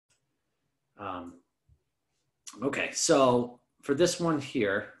Okay, so for this one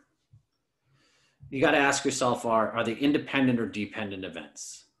here, you got to ask yourself, are they independent or dependent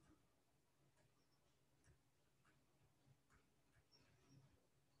events?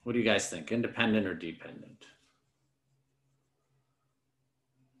 What do you guys think? Independent or dependent?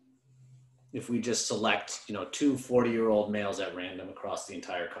 If we just select, two 40-year-old males at random across the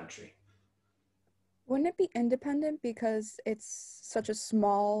entire country. Wouldn't it be independent because it's such a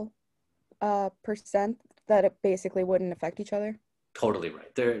small percent that it basically wouldn't affect each other? Totally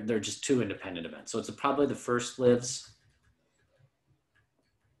right. They're just two independent events. So it's probably the first lives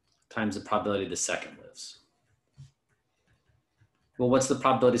times the probability the second lives. Well, what's the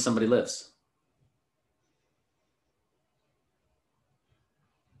probability somebody lives?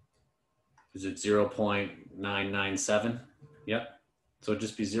 Is it 0.997? Yep. So it'd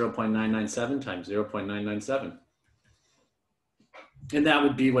just be 0.997 times 0.997. And that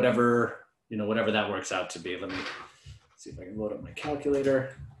would be whatever, whatever that works out to be. Let me see if I can load up my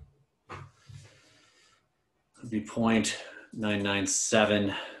calculator. It'd be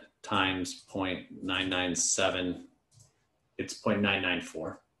 0.997 times 0.997. It's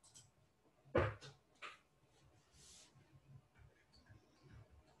 0.994.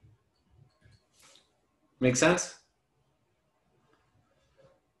 Make sense?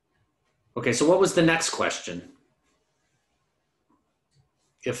 Okay, so what was the next question?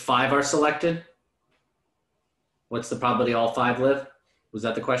 If 5 are selected, what's the probability all 5 live? Was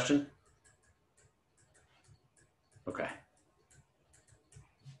that the question? Okay.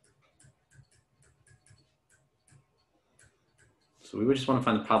 So we would just want to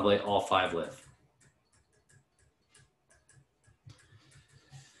find the probability all 5 live.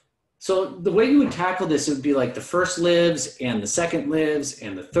 So the way you would tackle this, it would be like the first lives and the second lives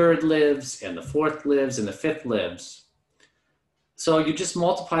and the third lives and the fourth lives and the fifth lives. So you just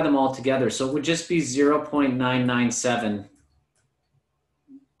multiply them all together. So it would just be 0.997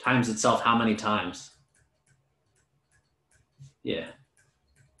 times itself how many times? Yeah.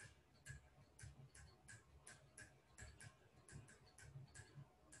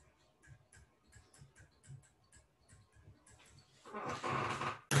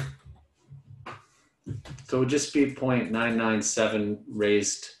 So it would just be 0.997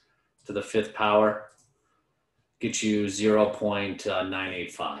 raised to the 5th power, get you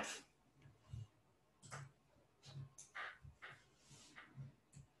 0.985.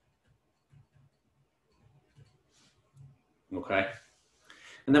 Okay.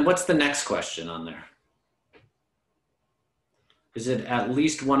 And then what's the next question on there? Is it at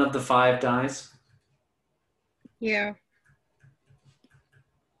least one of the 5 dies? Yeah.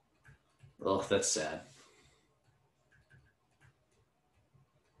 Oh, that's sad.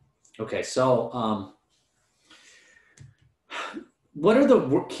 Okay, so what are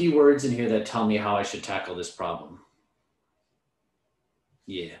the key words in here that tell me how I should tackle this problem?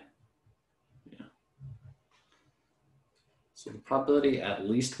 Yeah. So the probability at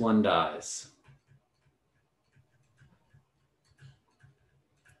least one dies.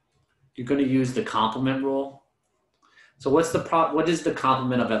 You're going to use the complement rule. So what is the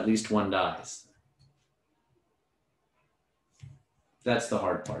complement of at least one dies? That's the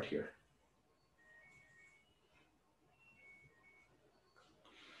hard part here.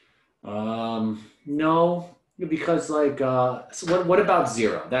 No, because so what about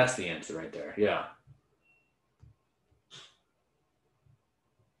 0? That's the answer right there. Yeah.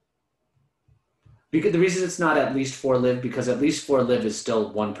 Because the reason it's not at least 4 live, because at least 4 live is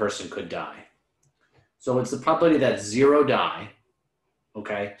still one person could die. So it's the probability that 0 die,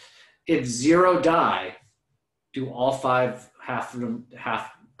 okay? If 0 die, do all 5 I'm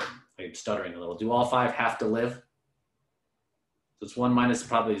stuttering a little. Do all 5 have to live? So it's 1 minus the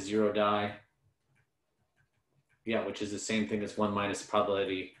probability 0 die. Yeah, which is the same thing as 1 minus the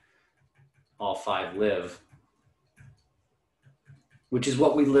probability all 5 live, which is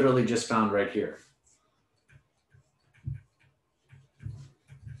what we literally just found right here.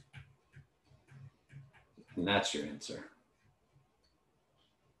 And that's your answer.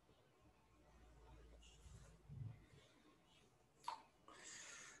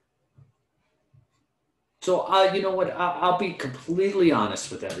 So you know what? I'll be completely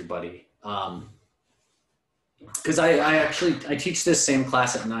honest with everybody, because I teach this same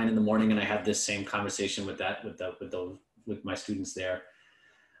class at 9 in the morning, and I have this same conversation with my students there.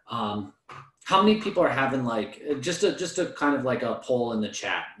 How many people are having just a kind of like a poll in the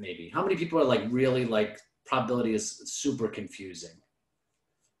chat maybe? How many people are really probability is super confusing?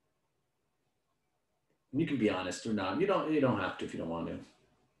 You can be honest or not. You don't have to if you don't want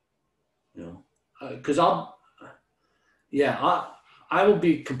to. Because I'll I will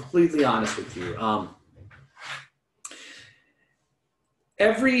be completely honest with you. I'm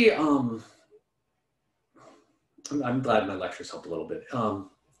glad my lectures help a little bit.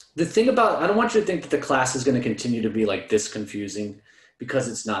 The thing about, I don't want you to think that the class is going to continue to be like this confusing, because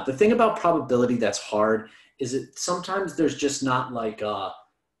it's not. The thing about probability that's hard is that sometimes there's just not like a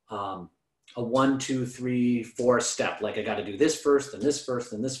 1, 2, 3, 4 step. Like I got to do this first, and this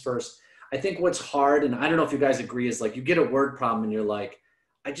first, and this first. I think what's hard, and I don't know if you guys agree, is like you get a word problem and you're like,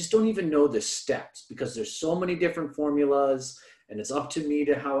 I just don't even know the steps because there's so many different formulas and it's up to me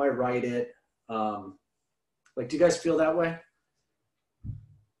to how I write it. Like, do you guys feel that way?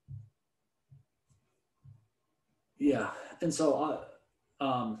 Yeah. And so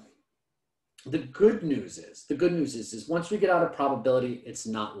the good news is once we get out of probability, it's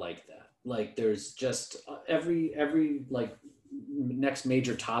not like that. Like there's just every like next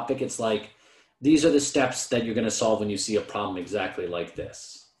major topic, it's like, these are the steps that you're going to solve when you see a problem exactly like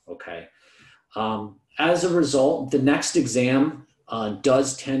this. Okay. As a result, the next exam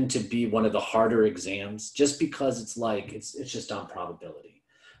does tend to be one of the harder exams, just because it's like, it's just on probability.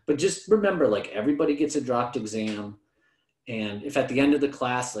 But just remember, like everybody gets a dropped exam. And if at the end of the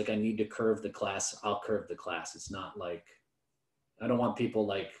class, like I need to curve the class, I'll curve the class. It's not like, I don't want people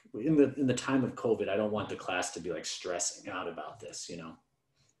like in the time of COVID, I don't want the class to be like stressing out about this, you know?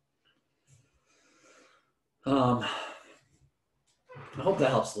 I hope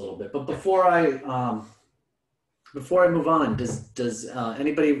that helps a little bit. But before I move on, does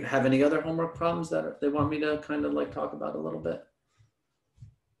anybody have any other homework problems that they want me to kind of like talk about a little bit?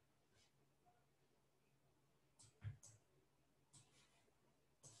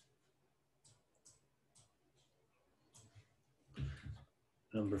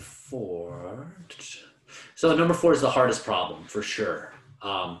 Number 4. So number 4 is the hardest problem for sure.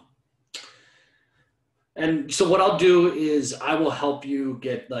 And so what I'll do is I will help you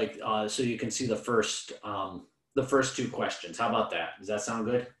get like, so you can see the first 2 questions. How about that? Does that sound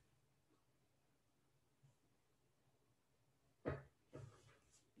good?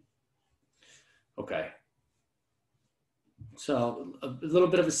 Okay. So a little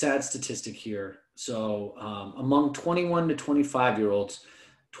bit of a sad statistic here. So among 21 to 25-year-olds,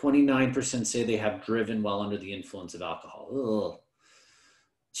 29% say they have driven while under the influence of alcohol. Ugh.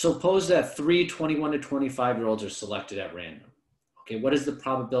 Suppose that 3 21 to 25-year-olds are selected at random. Okay, what is the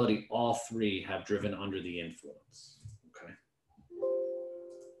probability all 3 have driven under the influence? Okay.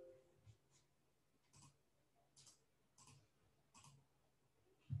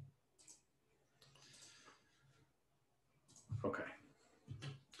 Okay.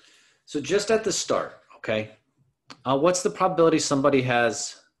 So just at the start, okay, what's the probability somebody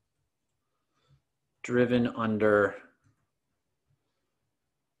has driven under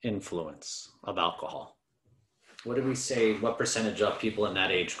influence of alcohol? What did we say? What percentage of people in that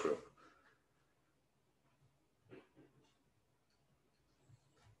age group?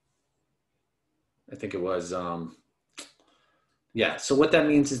 I think it was, yeah. So what that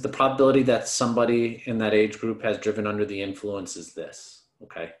means is the probability that somebody in that age group has driven under the influence is this,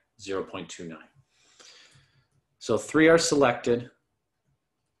 okay, 0.29. So 3 are selected.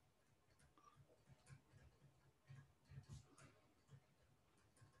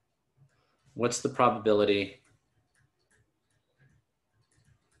 What's the probability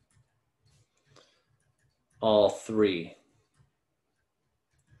all 3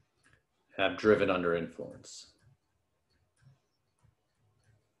 have driven under influence?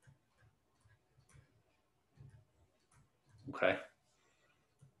 Okay.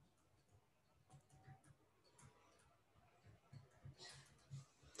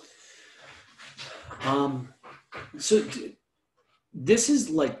 So this is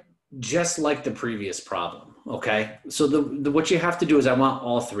like just like the previous problem. Okay. So what you have to do is I want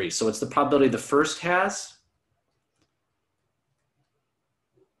all 3. So it's the probability the first has.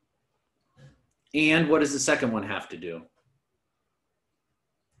 And what does the second one have to do?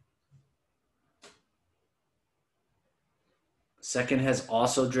 Second has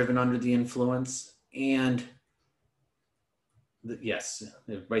also driven under the influence, and yes,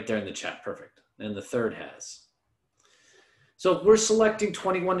 right there in the chat, perfect. And the third has. So if we're selecting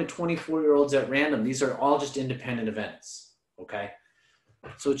 21 to 24-year-olds at random, these are all just independent events, okay?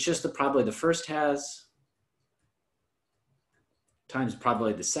 So it's just the probability the first has times the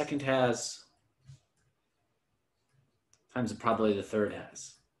probability the second has times the probability the third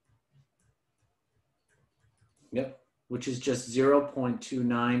has. Yep. Which is just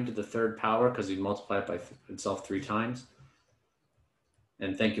 0.29 to the third power because we multiply it by itself 3 times.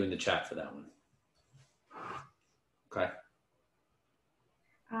 And thank you in the chat for that one. Okay.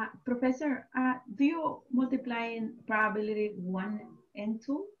 Professor, do you multiply in probability 1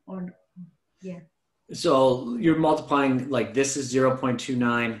 N2 or, yeah. So you're multiplying, like this is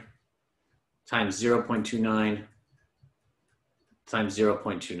 0.29 times 0.29 times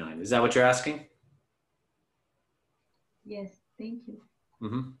 0.29. Is that what you're asking? Yes, thank you.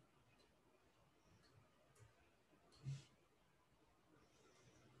 Mm-hmm.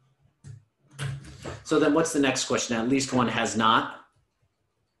 So then what's the next question? At least one has not.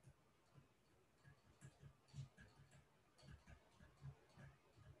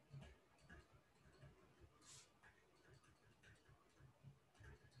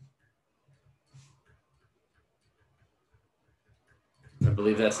 I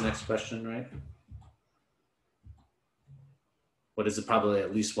believe that's the next question, right? What is it? Probably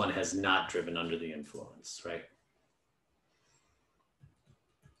at least one has not driven under the influence, right?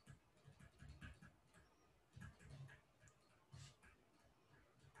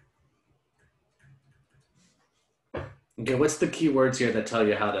 Okay, what's the key words here that tell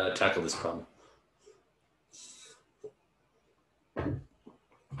you how to tackle this problem?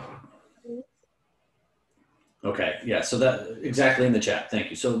 Okay, yeah, so that exactly in the chat,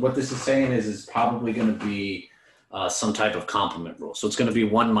 thank you. So what this is saying is probably gonna be some type of complement rule. So it's gonna be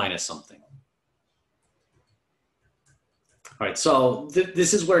 1 minus something. All right, so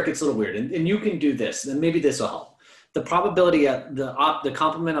this is where it gets a little weird, and you can do this, and maybe this will help. The probability at the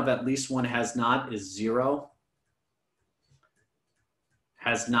complement of at least one has not is 0.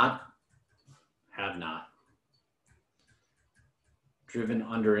 Has not, have not. Driven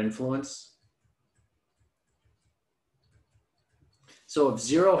under influence. So if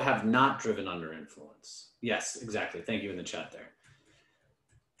 0 have not driven under influence. Yes, exactly. Thank you in the chat there.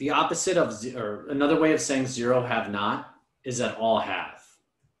 The opposite of, or another way of saying 0 have not is that all have.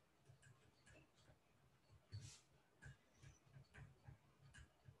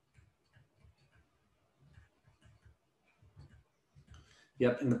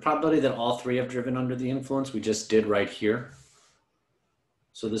 Yep, and the probability that all 3 have driven under the influence, we just did right here.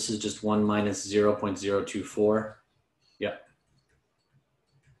 So this is just 1 minus 0.024. Yep.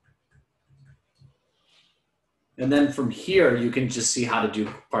 And then from here, you can just see how to do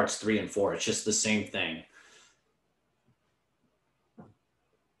parts 3 and 4. It's just the same thing.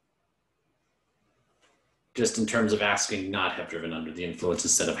 Just in terms of asking not have driven under the influence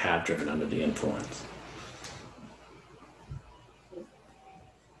instead of have driven under the influence.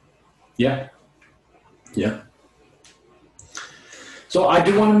 Yeah. Yeah. So I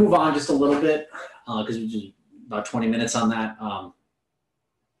do want to move on just a little bit because we did about 20 minutes on that.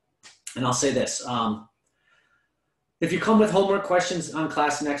 And I'll say this. If you come with homework questions on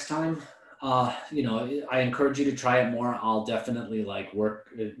class next time, you know, I encourage you to try it more. I'll definitely like work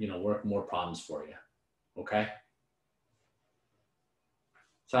more problems for you. Okay.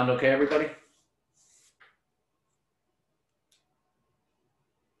 Sound okay, everybody?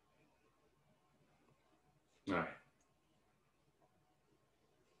 All right.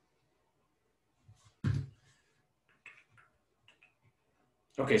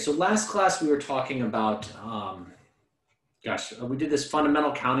 Okay, so last class we were talking about, we did this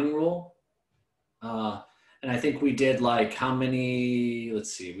fundamental counting rule. And I think we did like how many,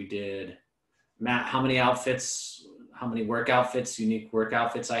 let's see, we did how many outfits, how many work outfits, unique work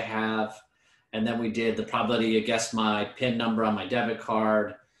outfits I have. And then we did the probability you guess my PIN number on my debit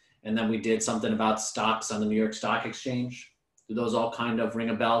card. And then we did something about stocks on the New York Stock Exchange. Do those all kind of ring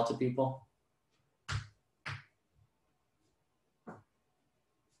a bell to people?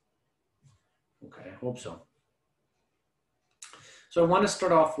 Okay, I hope so. So I want to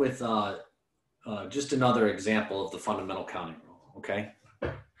start off with just another example of the fundamental counting rule, okay?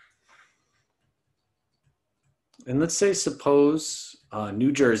 And let's say, suppose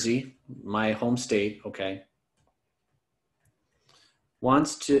New Jersey, my home state, okay,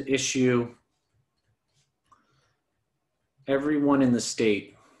 wants to issue everyone in the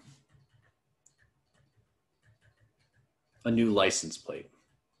state a new license plate.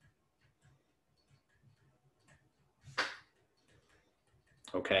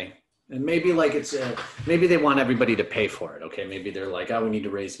 Okay, and maybe like maybe they want everybody to pay for it. Okay, maybe they're like, oh, we need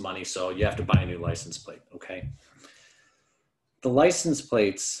to raise money, so you have to buy a new license plate. Okay, the license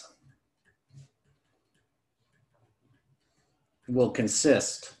plates will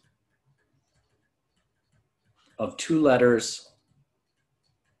consist of 2 letters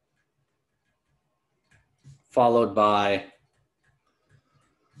followed by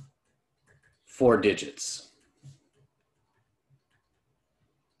 4 digits.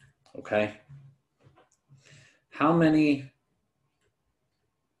 Okay. How many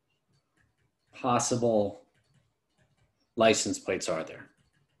possible license plates are there?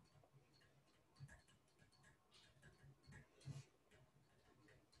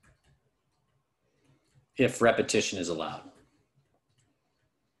 if repetition is allowed.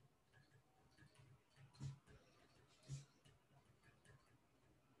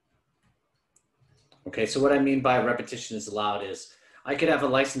 Okay, so what I mean by repetition is allowed is I could have a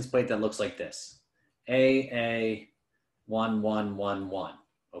license plate that looks like this. AA1111,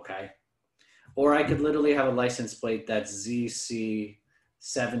 okay? Or I could literally have a license plate that's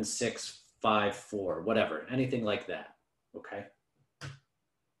ZC7654, whatever, anything like that, okay?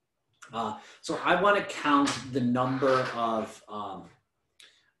 So I want to count the number of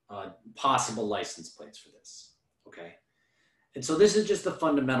possible license plates for this, okay? And so this is just the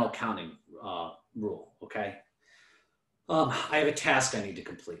fundamental counting rule, okay? I have a task I need to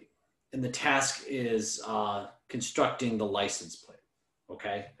complete. And the task is constructing the license plate,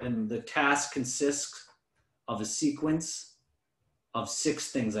 okay? And the task consists of a sequence of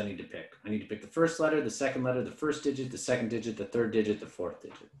 6 things I need to pick. I need to pick the first letter, the second letter, the first digit, the second digit, the third digit, the fourth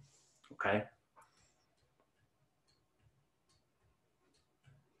digit, okay?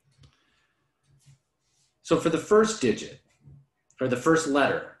 So for the first digit, or the first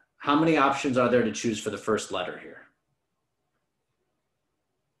letter, how many options are there to choose for the first letter here?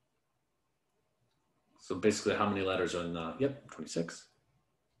 So basically, how many letters are in the, yep, 26.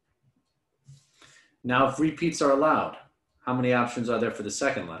 Now, if repeats are allowed, how many options are there for the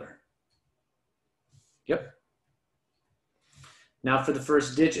second letter? Yep. Now for the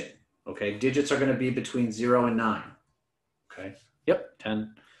first digit, okay, digits are going to be between 0 and 9, okay? Yep,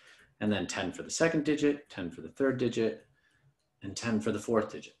 10. And then 10 for the second digit, 10 for the third digit, and 10 for the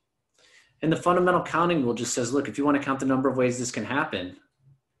fourth digit. And the fundamental counting rule just says, look, if you want to count the number of ways this can happen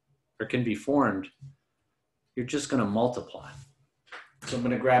or can be formed, you're just going to multiply. So I'm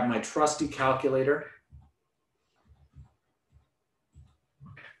going to grab my trusty calculator.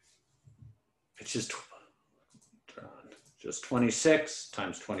 It's just 26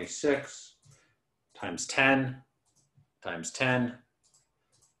 times 26 times 10 times 10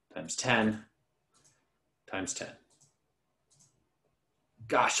 times 10 times 10.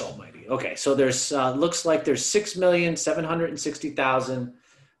 Gosh almighty. Okay, so there's looks like there's 6,760,000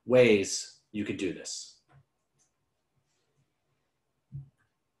 ways you could do this.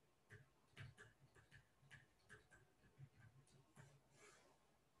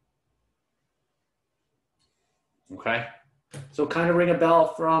 Okay, so kind of ring a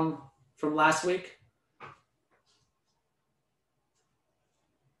bell from last week.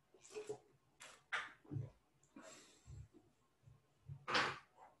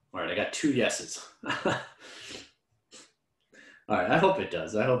 All right, I got 2 yeses. All right, I hope it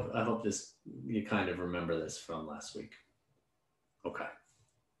does. I hope this, you kind of remember this from last week. Okay.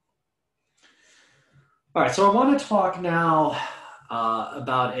 All right, so I want to talk now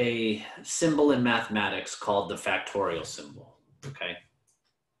about a symbol in mathematics called the factorial symbol, okay?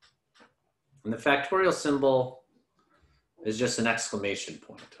 And the factorial symbol is just an exclamation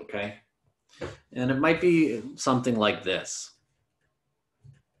point, okay? And it might be something like this.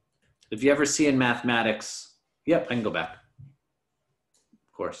 If you ever see in mathematics, yep, I can go back.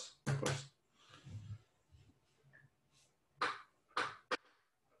 Of course, of course.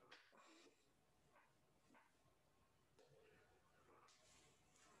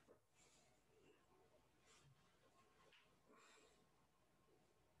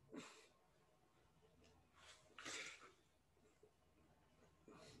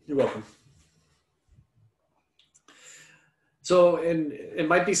 You're welcome. So it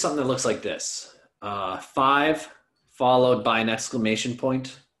might be something that looks like this. 5 followed by an exclamation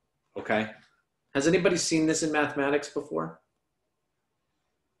point, okay? Has anybody seen this in mathematics before?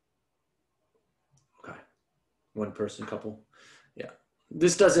 Okay, 1 person, couple, yeah.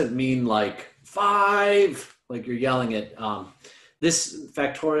 This doesn't mean like 5, like you're yelling it. This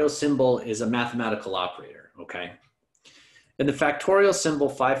factorial symbol is a mathematical operator, okay? In the factorial symbol,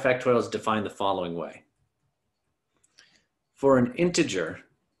 5 factorials define the following way. For an integer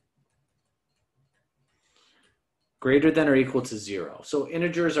greater than or equal to 0. So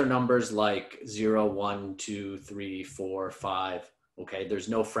integers are numbers like 0, 1, 2, 3, 4, 5. Okay, there's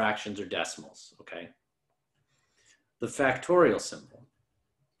no fractions or decimals. Okay. The factorial symbol.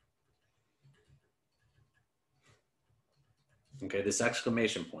 Okay, this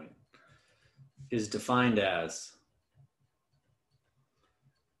exclamation point is defined as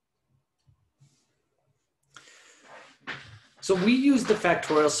so we use the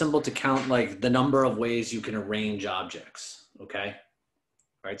factorial symbol to count like the number of ways you can arrange objects, okay?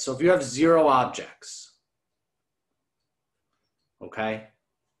 All right, so if you have 0 objects, okay?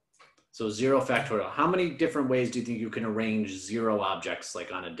 So 0 factorial, how many different ways do you think you can arrange 0 objects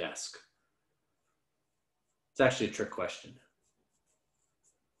like on a desk? It's actually a trick question.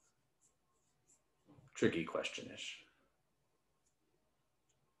 Tricky question-ish.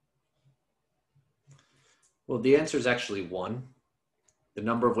 Well, the answer is actually 1. The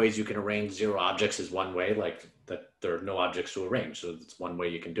number of ways you can arrange 0 objects is one way, like that there are no objects to arrange. So it's one way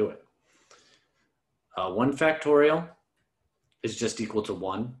you can do it. 1 factorial is just equal to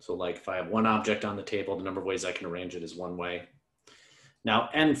 1. So like if I have 1 object on the table, the number of ways I can arrange it is one way. Now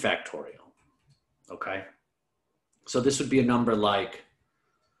n factorial, okay? So this would be a number like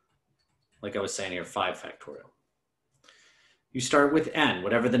I was saying here, 5 factorial. You start with n,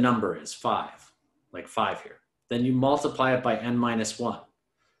 whatever the number is, 5, like 5 here. Then you multiply it by n minus 1.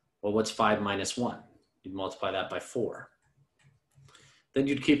 Well, what's 5 minus 1? You'd multiply that by 4. Then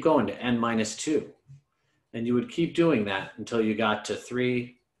you'd keep going to n minus 2. And you would keep doing that until you got to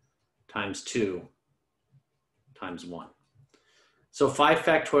 3 times 2 times 1. So 5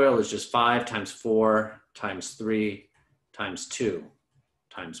 factorial is just 5 times 4 times 3 times 2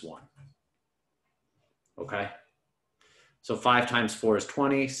 times 1. Okay? So 5 times 4 is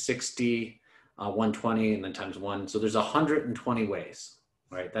 20, 60, 120, and then times 1. So there's 120 ways,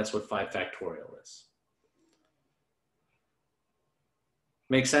 right? That's what 5 factorial is.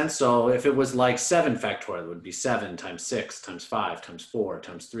 Make sense? So if it was like 7 factorial, it would be 7 times 6 times 5 times 4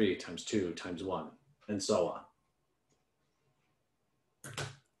 times 3 times 2 times 1, and so on.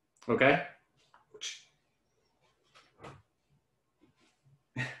 Okay?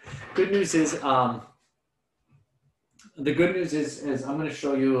 Good news is, the good news is I'm going to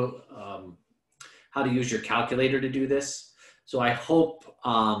show you how to use your calculator to do this. So I hope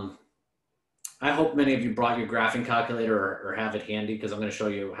many of you brought your graphing calculator or have it handy, because I'm going to show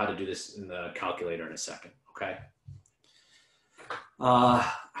you how to do this in the calculator in a second, okay? How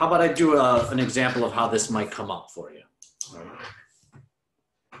about I do an example of how this might come up for you? All right.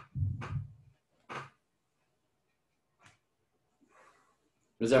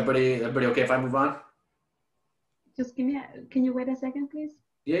 Is everybody okay if I move on? Just give me can you wait a second, please?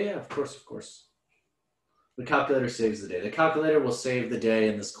 Yeah, of course, of course. The calculator saves the day. The calculator will save the day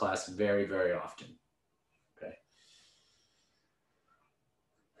in this class very, very often. Okay.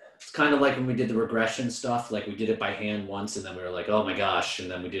 It's kind of like when we did the regression stuff, like we did it by hand once and then we were like, oh my gosh, and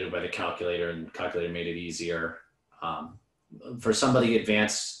then we did it by the calculator and the calculator made it easier. For some of the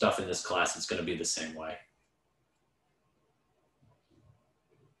advanced stuff in this class, it's going to be the same way.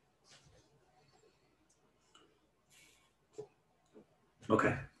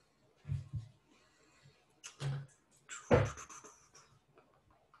 Okay.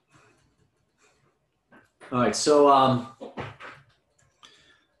 All right, so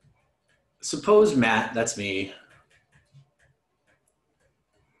suppose Matt, that's me,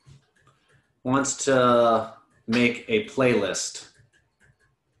 wants to make a playlist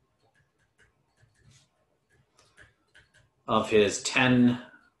of his 10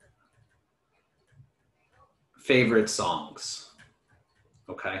 favorite songs.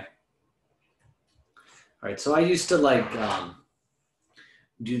 Okay. All right, so I used to like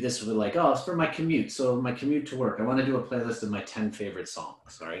do this with like, oh, it's for my commute. So my commute to work, I want to do a playlist of my 10 favorite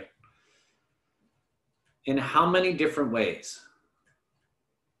songs, all right? In how many different ways?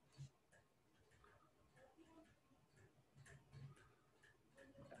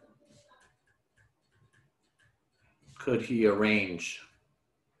 Could he arrange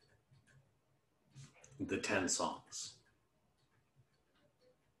the 10 songs?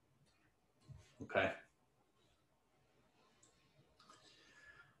 Okay.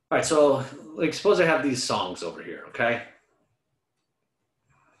 All right, so like suppose I have these songs over here, okay?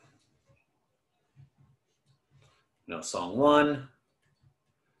 You know, song 1,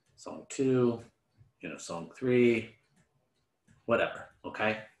 song 2, you know, song 3, whatever,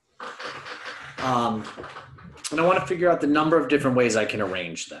 okay? And I want to figure out the number of different ways I can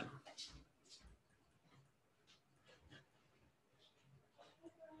arrange them.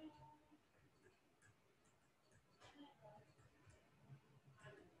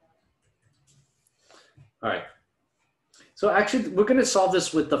 All right. So actually, we're going to solve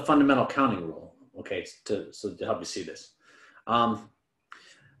this with the fundamental counting rule, okay, to help you see this.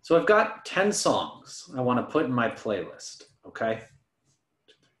 So I've got 10 songs I want to put in my playlist, okay?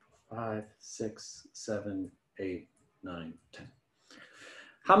 5, 6, 7, 8, 9, 10.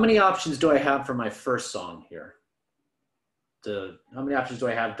 How many options do I have for my first song here? How many options do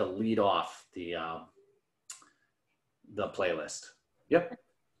I have to lead off the playlist? Yep.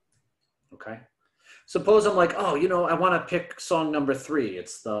 Okay. Suppose I'm like, oh, you know, I want to pick song number 3.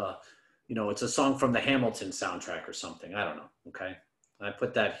 It's it's a song from the Hamilton soundtrack or something. I don't know. Okay. And I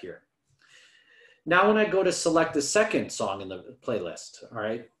put that here. Now, when I go to select the second song in the playlist, all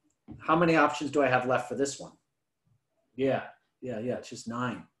right, how many options do I have left for this one? Yeah, it's just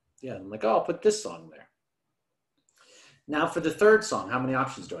 9. Yeah, I'm like, oh, I'll put this song there. Now for the third song, how many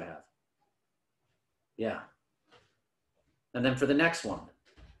options do I have? Yeah. And then for the next one.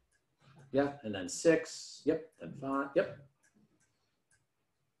 Yeah, and then 6, yep, then 5, yep.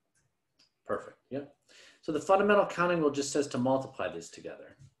 Perfect, yep. So the fundamental counting rule just says to multiply this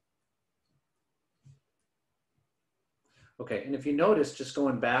together. Okay, and if you notice, just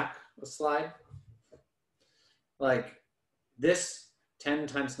going back a slide, like this 10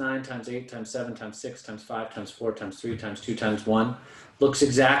 times 9 times 8 times 7 times 6 times 5 times 4 times 3 times 2 times 1 looks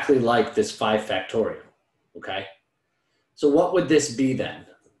exactly like this 5 factorial, okay? So what would this be then?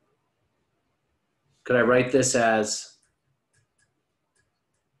 Could I write this as,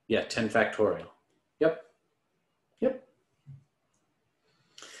 yeah, 10 factorial? Yep, yep.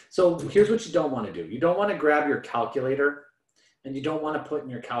 So here's what you don't want to do. You don't want to grab your calculator and you don't want to put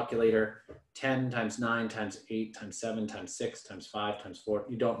in your calculator 10 times 9 times 8 times 7 times 6 times 5 times 4.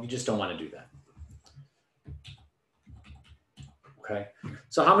 You just don't want to do that. Okay.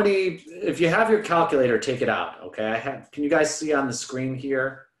 So how many, if you have your calculator, take it out. Okay. Can you guys see on the screen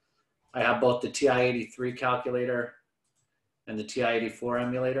here? I have both the TI-83 calculator and the TI-84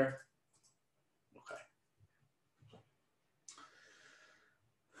 emulator. Okay.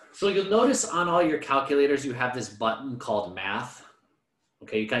 So you'll notice on all your calculators, you have this button called math.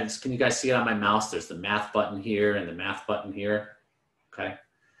 Okay, can you guys see it on my mouse? There's the math button here and the math button here. Okay.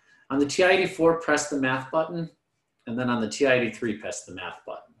 On the TI-84, press the math button. And then on the TI-83, press the math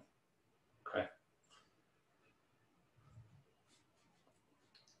button. Okay.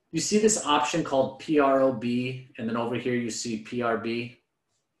 You see this option called PROB, and then over here you see PRB.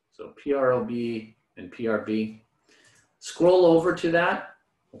 So PROB and PRB. Scroll over to that,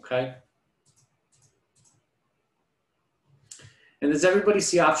 okay? And does everybody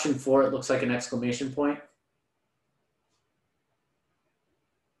see option 4? It looks like an exclamation point.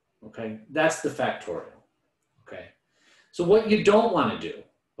 Okay, that's the factorial, okay? So what you don't want to do,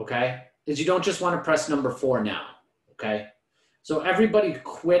 okay, is you don't just want to press number 4 now, okay? So everybody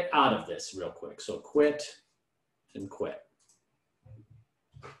quit out of this real quick. So quit and quit.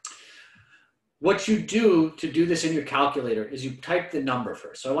 What you do to do this in your calculator is you type the number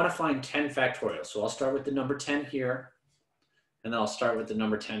first. So I want to find 10 factorial. So I'll start with the number 10 here, and then I'll start with the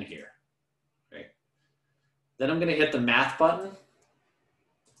number 10 here, right? Then I'm going to hit the math button.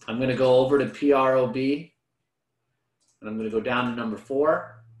 I'm going to go over to PROB, and I'm going to go down to number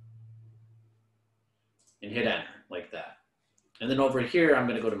 4 and hit enter like that. And then over here, I'm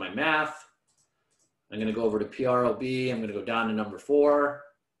going to go to my math. I'm going to go over to PROB. I'm going to go down to number 4,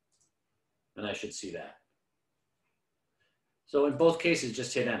 and I should see that. So in both cases,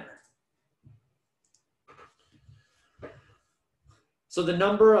 just hit enter. So the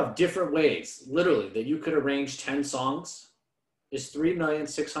number of different ways, literally, that you could arrange 10 songs is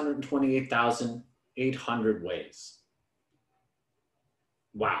 3,628,800 ways.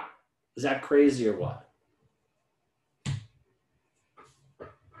 Wow. Is that crazy or what?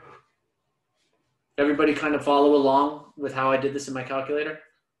 Everybody kind of follow along with how I did this in my calculator?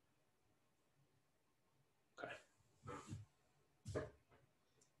 Okay.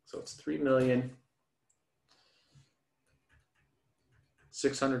 So it's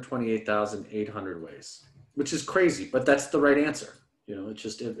 3,628,800 ways, which is crazy, but that's the right answer. You know,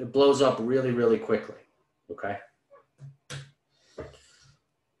 it blows up really, really quickly. Okay.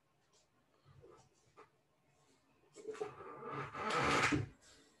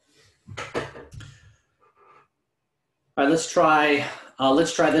 All right, let's try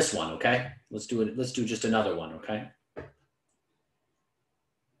this one, okay? Let's do it. Let's do just another one, okay?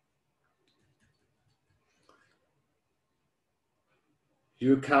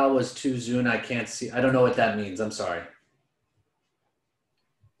 Yukawa's too Zune, I can't see. I don't know what that means. I'm sorry.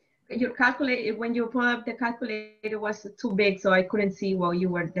 Your calculator, when you pull up the calculator, was too big, so I couldn't see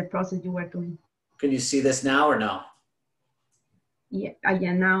what the process you were doing. Can you see this now or no? Yeah,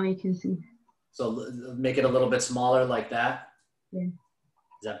 yeah, now you can see. So make it a little bit smaller like that. Yeah. Is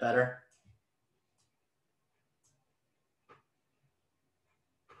that better?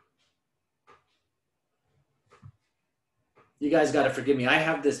 You guys got to forgive me. I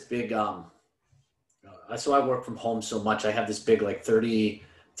have this big, so I work from home so much. I have this big like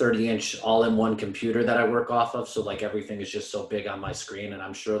 30-inch all-in-one computer that I work off of. So like everything is just so big on my screen. And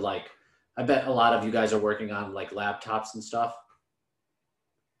I'm sure like, I bet a lot of you guys are working on like laptops and stuff.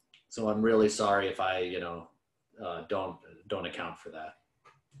 So I'm really sorry if I, don't account for that.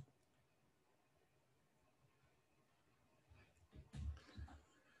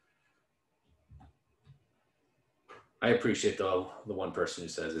 I appreciate the one person who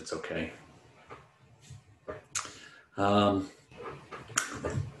says it's okay.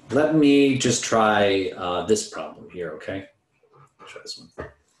 Let me just try this problem here, okay? Try this one.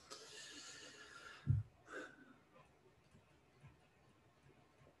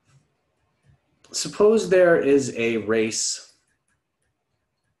 Suppose there is a race,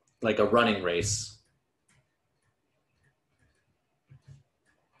 like a running race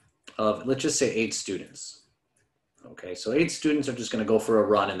of, let's just say 8 students. Okay, so 8 students are just gonna go for a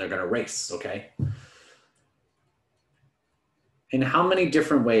run and they're gonna race, okay? In how many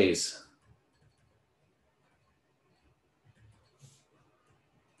different ways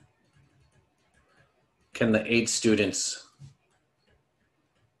can the 8 students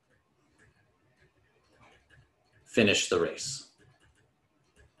finish the race?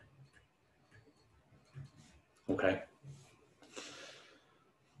 Okay.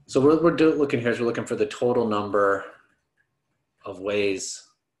 So what we're looking here is we're looking for the total number of ways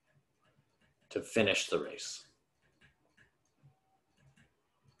to finish the race.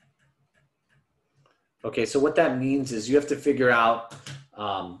 Okay, so what that means is you have to figure out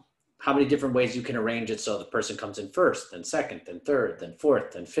how many different ways you can arrange it so the person comes in first, then second, then third, then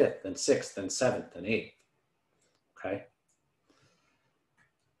fourth, then fifth, then sixth, then seventh, then eighth. Okay.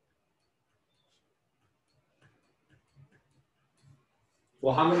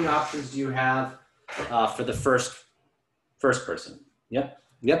 Well, how many options do you have for the first person? Yep,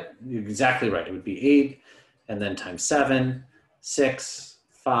 you're exactly right. It would be 8, and then times 7, 6,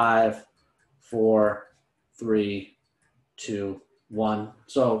 5, 4, 3, 2, 1.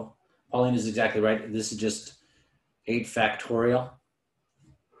 So Pauline is exactly right. This is just 8 factorial.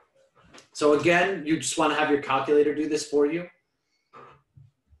 So again, you just want to have your calculator do this for you.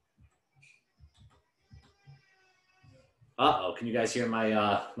 Uh-oh, can you guys hear my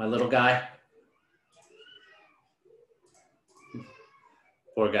my little guy?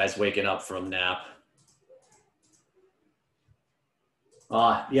 Poor guy's waking up from nap.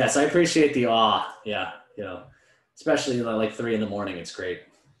 Yes, I appreciate the awe. Yeah, you know, especially like 3 in the morning, it's great,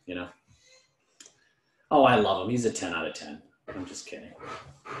 you know. Oh, I love him. He's a 10 out of 10. I'm just kidding.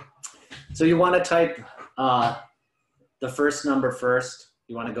 So you want to type the first number first.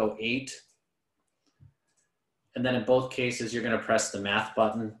 You want to go 8. And then in both cases, you're going to press the math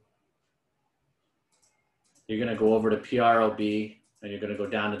button. You're going to go over to PROB, and you're going to go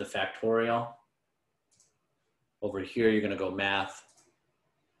down to the factorial. Over here, you're going to go math.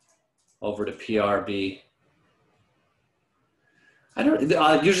 Over to PRB. I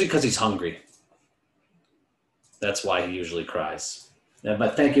don't, usually because he's hungry. That's why he usually cries. Yeah,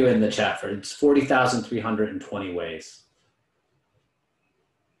 but thank you in the chat for it's 40,320 ways.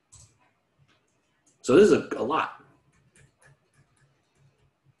 So this is a lot.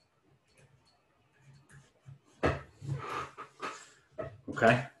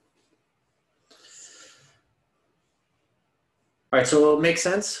 Okay. All right, so it makes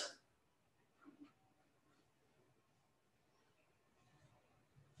sense?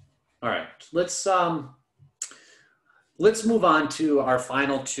 All right, let's move on to our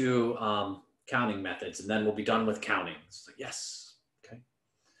final 2 counting methods, and then we'll be done with counting. So yes, okay.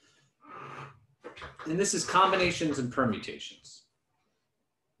 And this is combinations and permutations.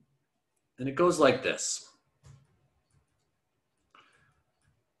 And it goes like this.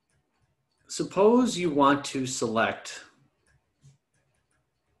 Suppose you want to select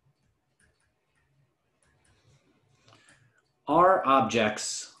R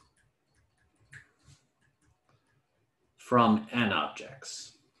objects from N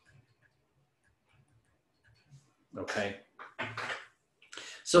objects. Okay.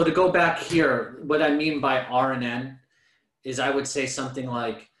 So to go back here, what I mean by R and N is I would say something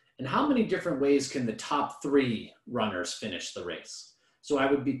like, and how many different ways can the top 3 runners finish the race? So I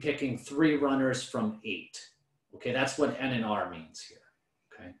would be picking 3 runners from 8. Okay, that's what N and R means here.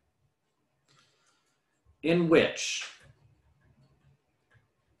 Okay. In which,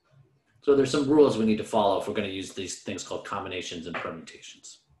 so there's some rules we need to follow if we're going to use these things called combinations and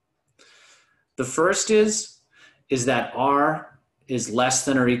permutations. The first is that R is less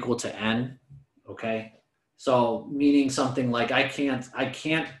than or equal to N, okay? So meaning something like I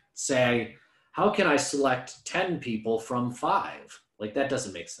can't say, how can I select 10 people from 5? Like that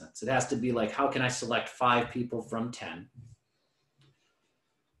doesn't make sense. It has to be like, how can I select 5 people from 10?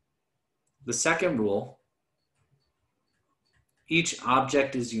 The second rule, each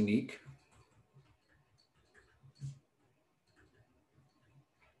object is unique.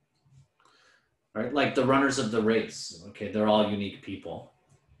 Right, like the runners of the race, okay, they're all unique people,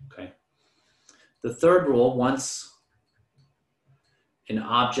 okay. The third rule, once an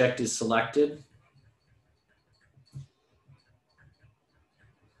object is selected,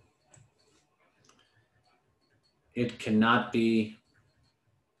 it cannot be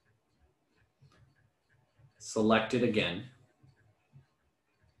select it again.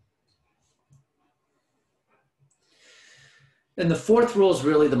 And the fourth rule is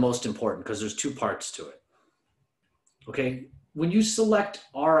really the most important because there's two parts to it. Okay, when you select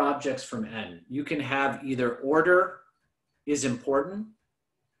R objects from N, you can have either order is important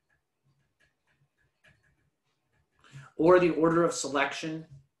or the order of selection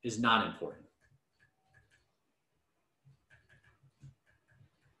is not important.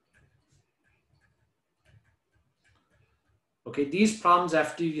 Okay, these problems,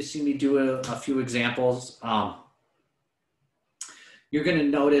 after you see me do a few examples, you're going to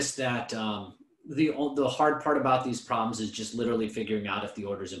notice that the hard part about these problems is just literally figuring out if the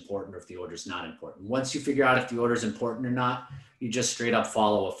order is important or if the order is not important. Once you figure out if the order is important or not, you just straight up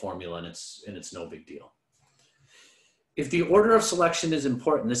follow a formula and it's no big deal. If the order of selection is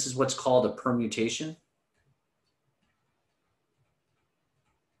important, this is what's called a permutation.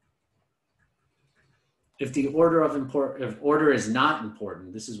 If the order if order is not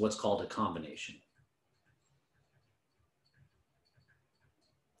important, this is what's called a combination.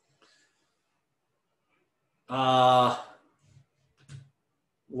 So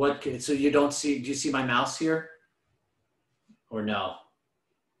you don't see, do you see my mouse here? Or no?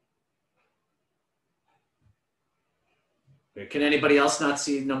 Can anybody else not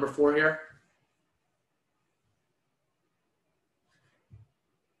see number 4 here?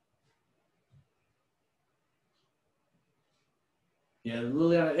 Yeah,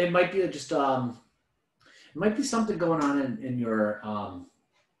 Liliana, it might be just, it might be something going on in your,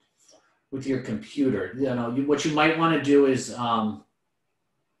 with your computer. You know, what you might want to do is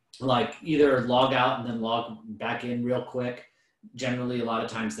like either log out and then log back in real quick. Generally, a lot of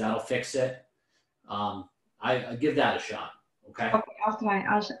times that'll fix it. I give that a shot. Okay. Okay, I'll try.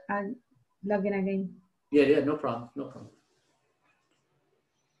 I'll log in again. Yeah, no problem. No problem.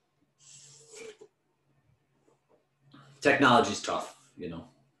 Technology's tough, you know.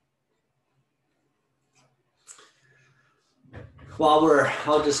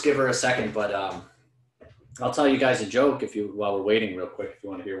 I'll just give her a second, but I'll tell you guys a joke while we're waiting real quick, if you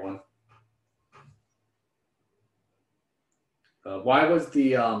want to hear one. Why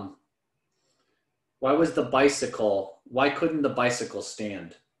couldn't the bicycle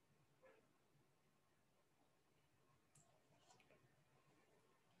stand?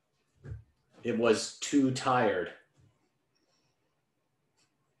 It was too tired.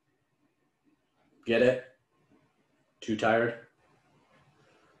 Get it? Too tired?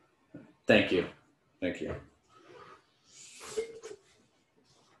 Thank you. Thank you.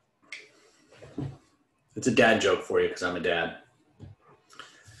 It's a dad joke for you because I'm a dad.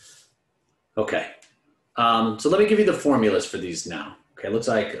 Okay. So let me give you the formulas for these now. Okay, looks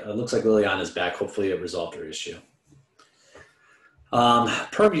like Liliana's back. Hopefully it resolved her issue.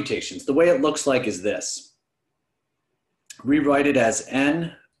 Permutations, the way it looks like is this. Rewrite it as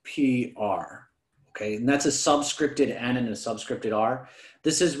NPR. Okay, and that's a subscripted N and a subscripted R.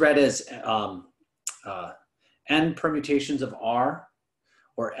 This is read as N permutations of R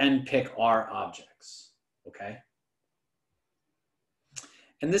or N pick R objects. Okay.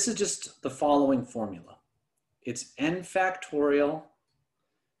 And this is just the following formula. It's N factorial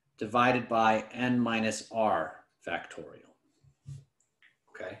divided by N minus R factorial.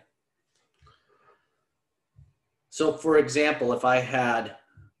 Okay. So for example, if I had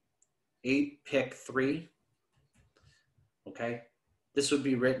 8 pick 3, okay, this would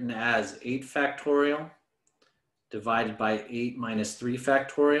be written as 8 factorial divided by 8 minus 3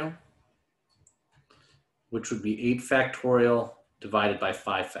 factorial, which would be 8 factorial divided by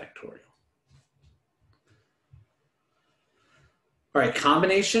 5 factorial. All right,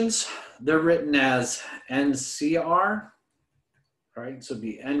 combinations, they're written as NCR. All right, so it'd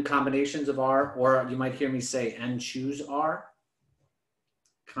be N combinations of R, or you might hear me say N choose R.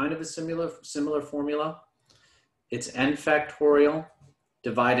 Kind of a similar formula. It's N factorial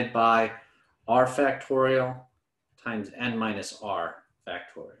divided by R factorial times N minus R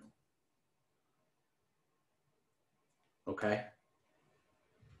factorial. Okay.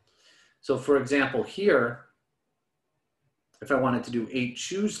 So for example, here, if I wanted to do 8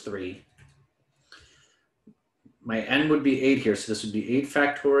 choose 3, my N would be 8 here. So this would be 8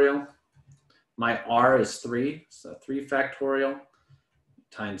 factorial. My R is 3, so 3 factorial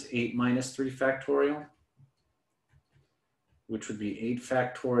times 8 minus 3 factorial, which would be 8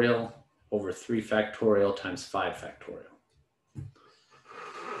 factorial over 3 factorial times 5 factorial.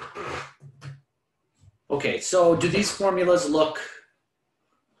 Okay, so do these formulas look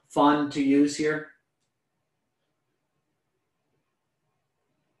fun to use here?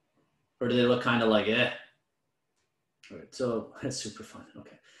 Or do they look kind of like, eh? All right, so that's super fun,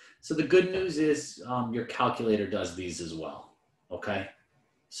 okay. So the good news is your calculator does these as well, okay?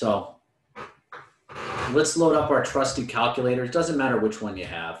 So let's load up our trusty calculator. It doesn't matter which one you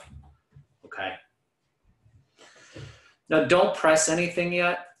have, okay? Now don't press anything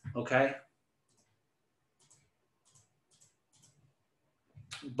yet, okay?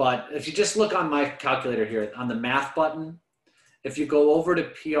 But if you just look on my calculator here, on the math button, if you go over to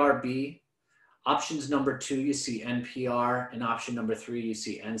PRB, options number 2, you see NPR, and option number 3, you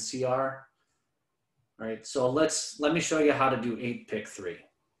see NCR. All right, so let me show you how to do 8 pick 3.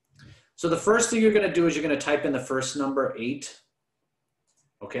 So the first thing you're gonna do is you're gonna type in the first number 8.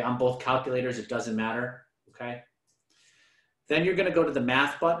 Okay, on both calculators, it doesn't matter, okay? Then you're gonna go to the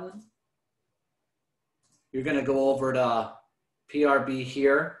math button. You're gonna go over to PRB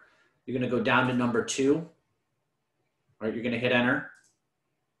here. You're gonna go down to number 2. All right, you're gonna hit enter.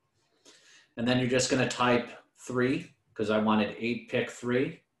 And then you're just gonna type 3, because I wanted 8 pick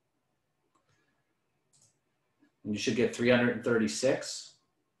 3. And you should get 336.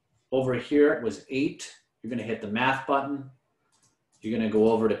 Over here it was 8. You're gonna hit the math button. You're gonna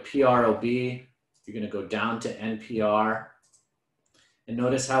go over to PROB. You're gonna go down to NPR. And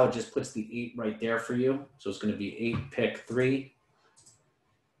notice how it just puts the 8 right there for you. So it's gonna be 8 pick 3.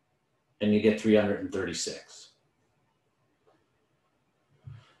 And you get 336.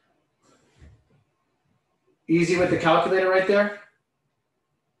 Easy with the calculator right there?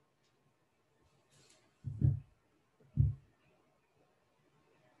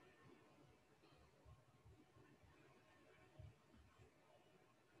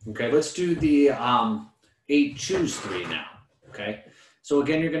 Okay, let's do the 8 choose 3 now, okay? So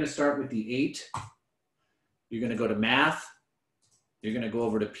again, you're gonna start with the 8. You're gonna go to math. You're gonna go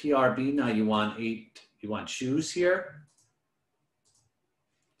over to PRB. Now you want 8, you want choose here.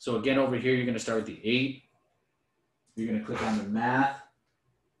 So again, over here, you're gonna start with the 8. You're gonna click on the math.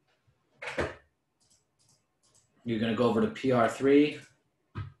 You're gonna go over to PR3.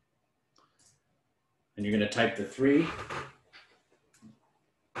 And you're gonna type the 3.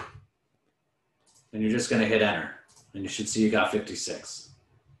 And you're just gonna hit enter. And you should see you got 56.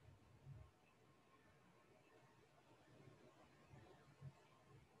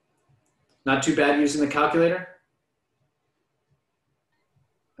 Not too bad using the calculator?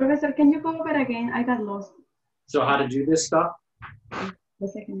 Professor, can you go over again? I got lost. So how to do this stuff? The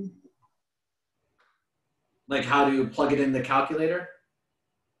second. Like how do you plug it in the calculator?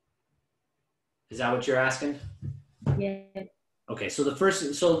 Is that what you're asking? Yeah. Okay, so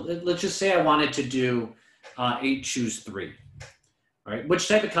let's just say I wanted to do 8 choose 3. All right, which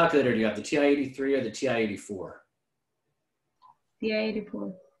type of calculator do you have, the TI-83 or the TI-84?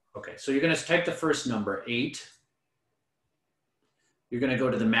 TI-84. Okay, so you're gonna type the first number, 8. You're gonna go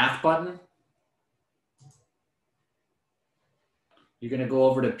to the math button. You're gonna go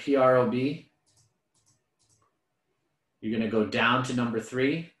over to PROB. You're gonna go down to number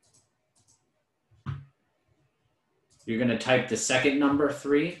 3. You're gonna type the second number,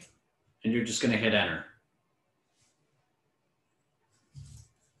 3, and you're just gonna hit enter.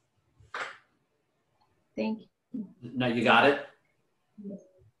 Thank you. Now you got it? Yes.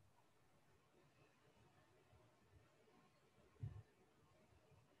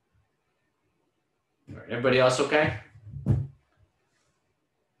 All right, everybody else okay?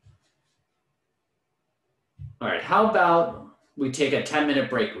 All right, how about we take a 10-minute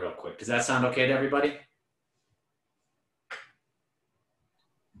break real quick? Does that sound okay to everybody?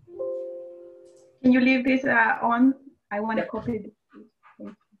 Can you leave this on? I want to copy this.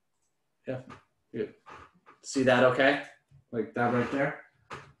 Yeah. See that okay? Like that right there?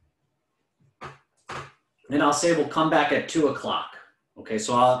 And I'll say we'll come back at 2 o'clock. Okay,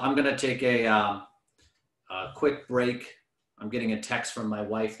 so I'm gonna take a quick break. I'm getting a text from my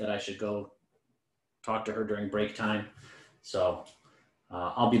wife that I should go talk to her during break time. So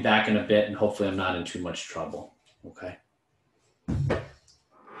I'll be back in a bit and hopefully I'm not in too much trouble, okay?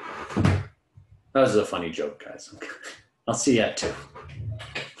 That was a funny joke, guys. I'll see you at 2.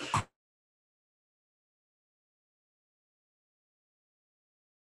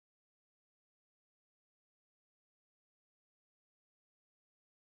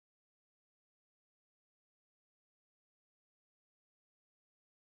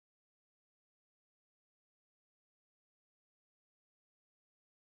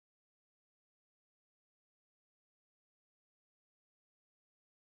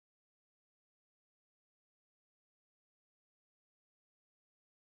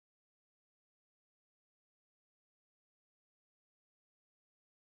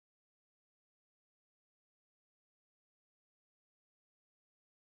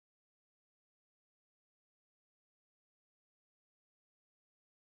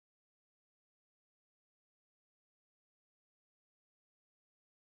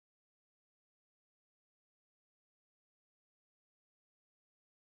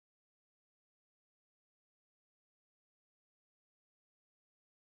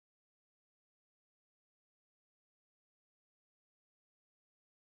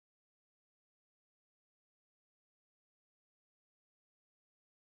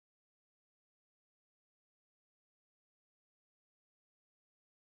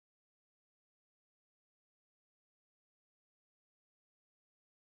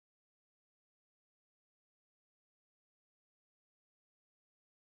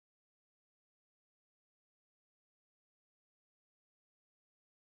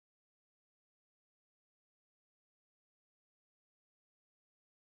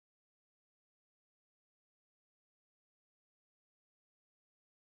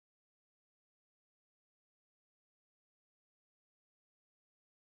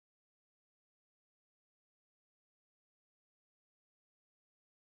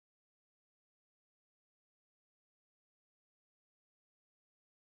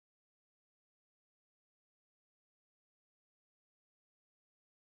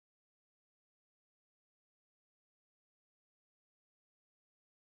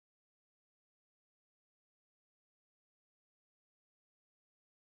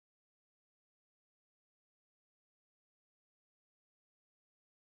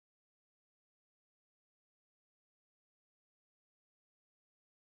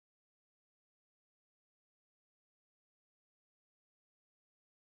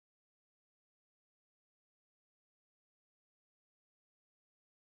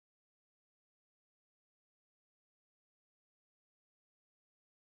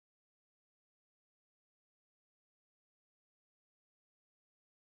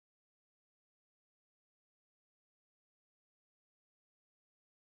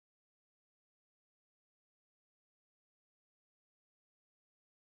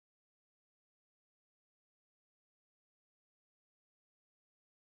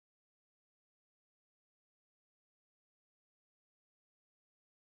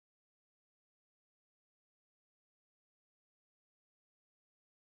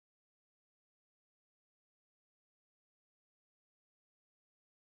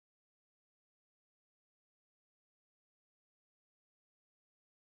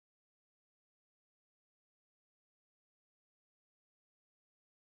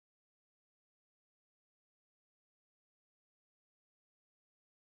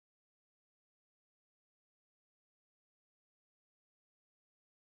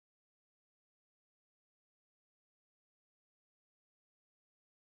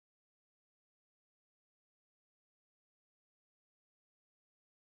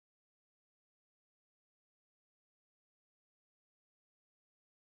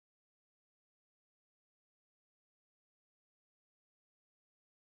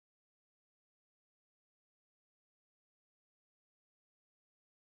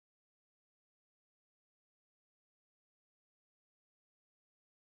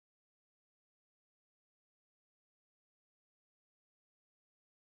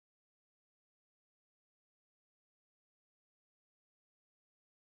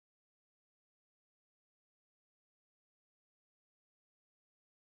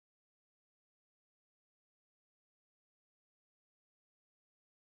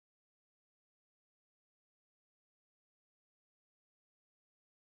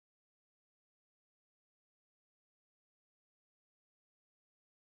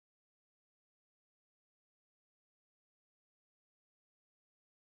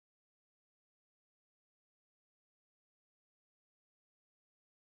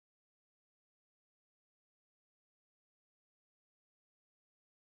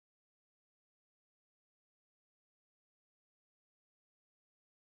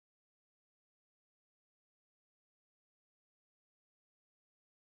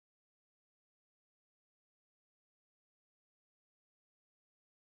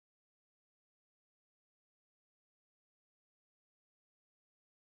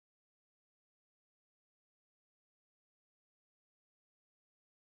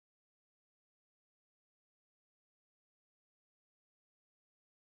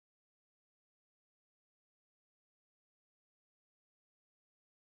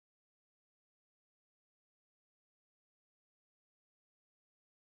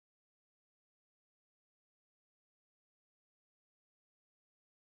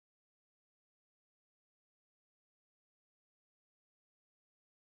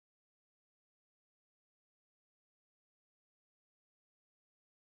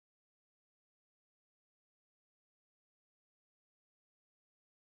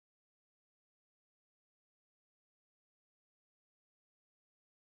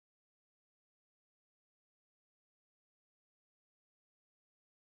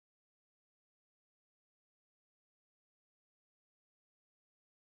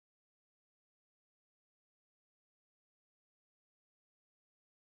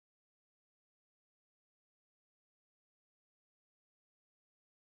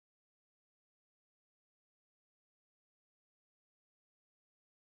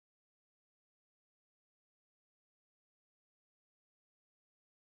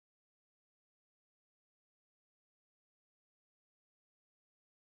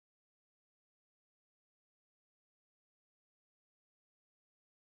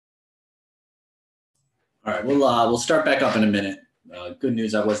 All right, we'll start back up in a minute. Good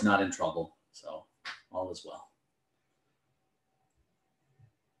news, I was not in trouble, so all is well.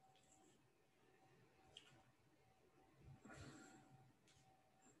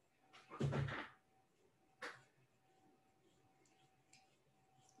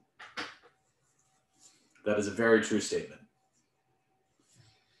 That is a very true statement.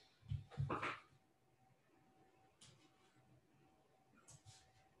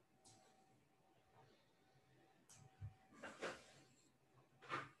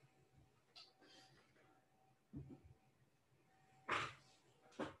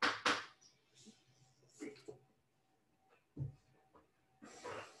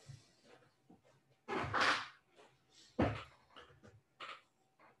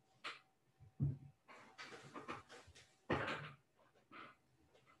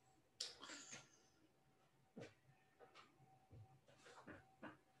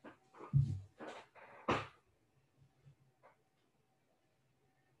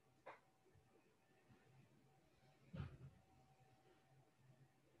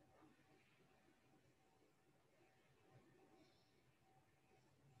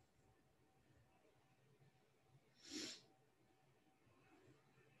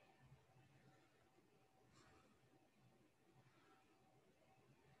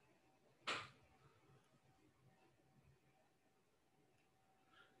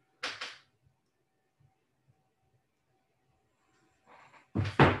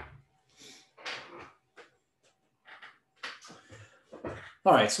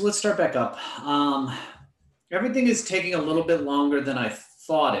 All right, so let's start back up. Everything is taking a little bit longer than I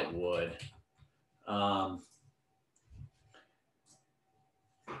thought it would.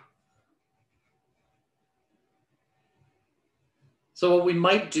 So what we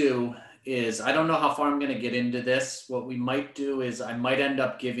might do is, I don't know how far I'm going to get into this. What we might do is I might end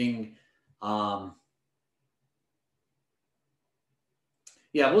up giving, yeah,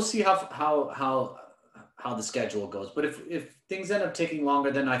 we'll see how the schedule goes. But if things end up taking longer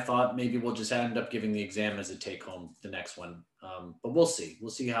than I thought, maybe we'll just end up giving the exam as a take home, the next one. But we'll see.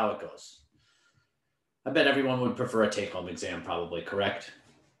 We'll see how it goes. I bet everyone would prefer a take home exam, probably, correct?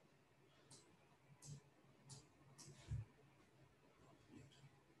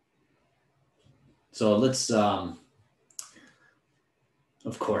 So let's, of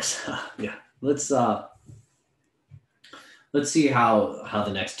course, yeah, let's see how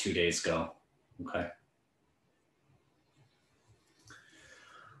the next 2 days go. Okay.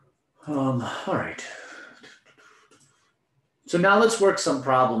 All right. So now let's work some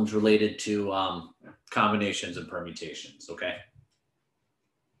problems related to combinations and permutations, okay?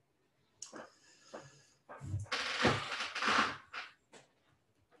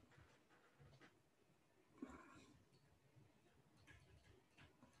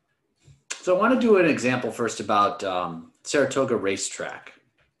 So I want to do an example first about Saratoga racetrack.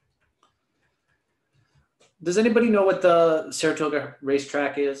 Does anybody know what the Saratoga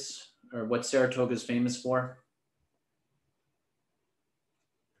racetrack is, or what Saratoga is famous for?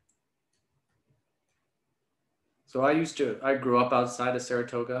 So I grew up outside of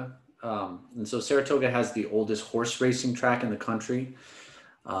Saratoga. And so Saratoga has the oldest horse racing track in the country.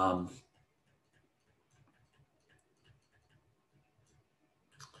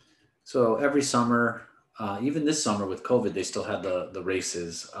 So every summer, even this summer with COVID, they still had the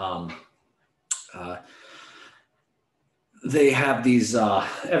races. They have these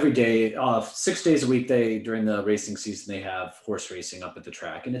every day, 6 days a week. During the racing season, they have horse racing up at the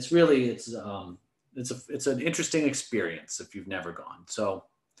track, and it's an interesting experience if you've never gone. So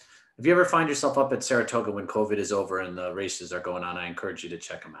if you ever find yourself up at Saratoga when COVID is over and the races are going on, I encourage you to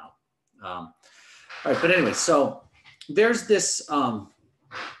check them out. All right, but anyway, so there's this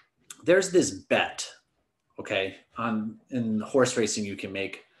bet, okay, in horse racing you can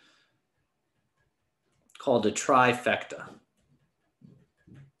make called a trifecta.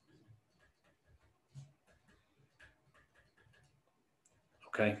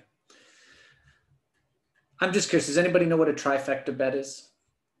 Okay. I'm just curious, does anybody know what a trifecta bet is?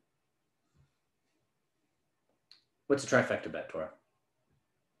 What's a trifecta bet, Tora?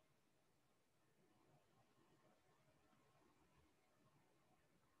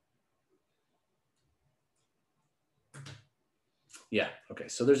 Yeah, okay,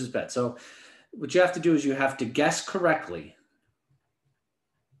 so there's this bet. So what you have to do is you have to guess correctly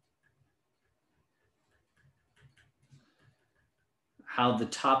how the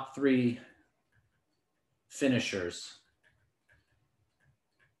top 3 finishers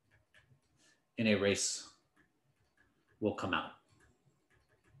in a race will come out.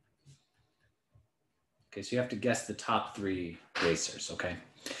 Okay, so you have to guess the top 3 racers, okay?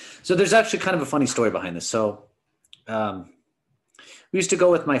 So there's actually kind of a funny story behind this. So we used to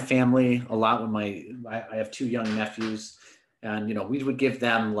go with my family a lot when I have two young nephews, and, you know, we would give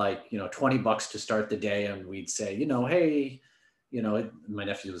them like, you know, $20 to start the day. And we'd say, you know, hey, you know, my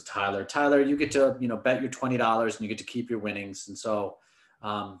nephew was Tyler, you get to, you know, bet your $20 and you get to keep your winnings. And so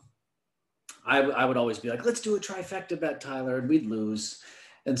I would always be like, let's do a trifecta bet, Tyler, and we'd lose.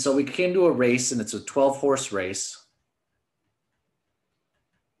 And so we came to a race, and it's a 12-horse race.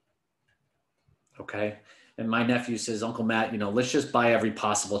 Okay. And my nephew says, Uncle Matt, you know, let's just buy every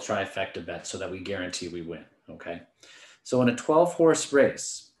possible trifecta bet so that we guarantee we win. Okay. So in a 12-horse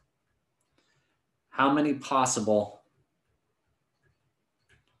race, how many possible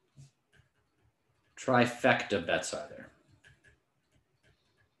trifecta bets are there?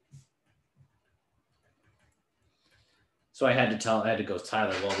 So I had to go,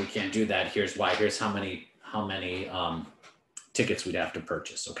 Tyler, well, we can't do that. Here's why. Here's how many tickets we'd have to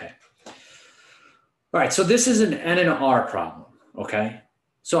purchase. Okay. All right. So this is an N and R problem. Okay.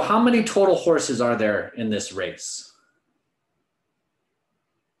 So how many total horses are there in this race?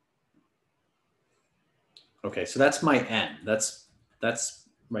 Okay. So that's my N. That's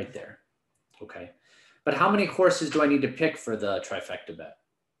right there. Okay. But how many horses do I need to pick for the trifecta bet?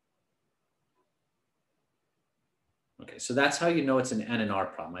 Okay, so that's how you know it's an N and R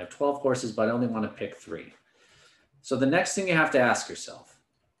problem. I have 12 horses, but I only want to pick 3. So the next thing you have to ask yourself,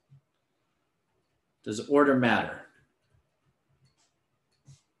 does order matter?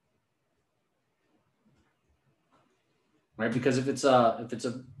 Right, because if it's a,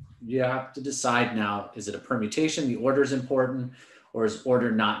 you have to decide now, is it a permutation? The order is important, or is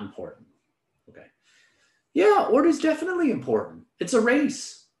order not important? Okay. Yeah, order is definitely important. It's a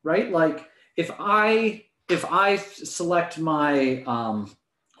race, right? Like if I select my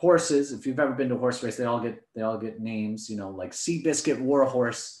horses, if you've ever been to a horse race, they all get names, you know, like Seabiscuit,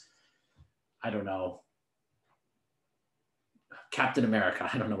 Warhorse, I don't know, Captain America,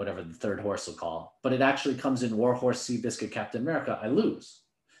 I don't know, whatever the third horse will call, but it actually comes in Warhorse, Seabiscuit, Captain America, I lose.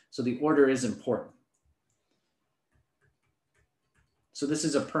 So the order is important. So this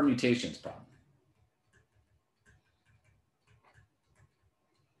is a permutations problem.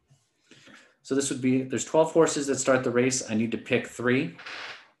 So this would be, there's 12 horses that start the race. I need to pick 3.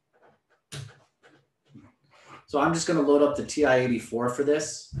 So I'm just going to load up the TI-84 for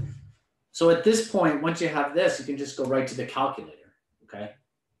this. So at this point, once you have this, you can just go right to the calculator, okay?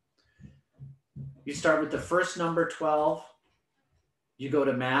 You start with the first number, 12. You go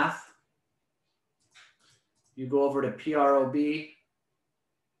to math. You go over to PROB.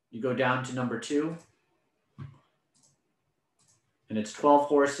 You go down to number 2. And it's 12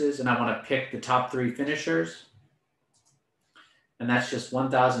 horses, and I want to pick the top 3 finishers. And that's just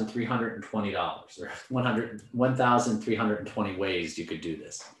 $1,320, or 1,320 ways you could do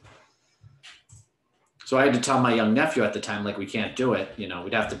this. So I had to tell my young nephew at the time, like, we can't do it. You know,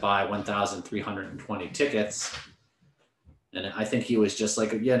 we'd have to buy 1,320 tickets. And I think he was just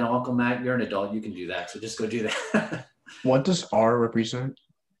like, yeah, no, Uncle Matt, you're an adult, you can do that. So just go do that. What does R represent?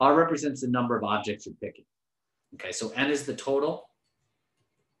 R represents the number of objects you're picking. Okay, so N is the total.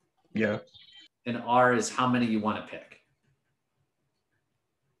 Yeah. And R is how many you want to pick.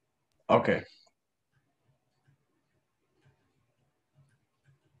 Okay.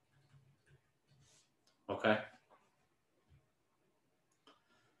 Okay.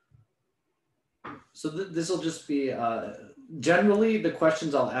 So this will just be, generally the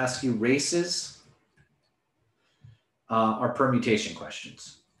questions I'll ask you, races are permutation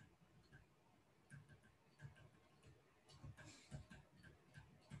questions.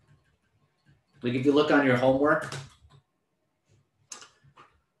 Like if you look on your homework,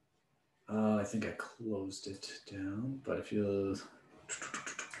 I think I closed it down, but if you,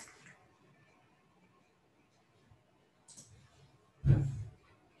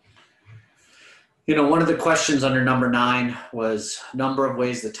 you know, one of the questions under number 9 was number of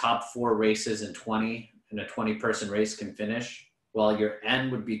ways the top 4 races in a 20-person race can finish. Well, your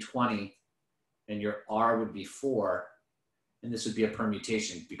N would be 20 and your R would be 4. And this would be a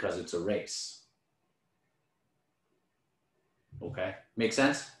permutation because it's a race. Okay, make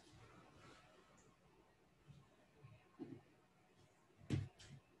sense?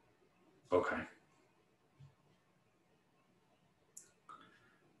 Okay.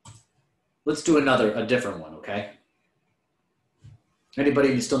 Let's do a different one, okay? Anybody,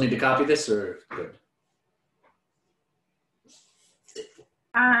 you still need to copy this or good?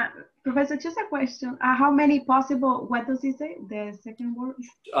 Professor, just a question. How many possible, what does he say? The second word?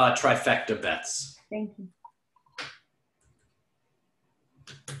 Trifecta bets. Thank you.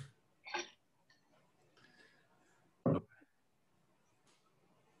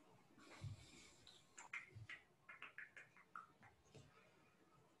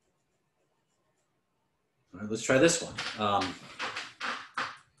 right, let's try this one.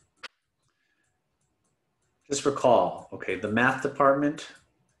 Just recall, okay, the math department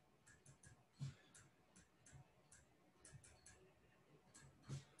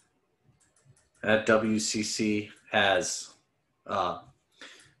at WCC has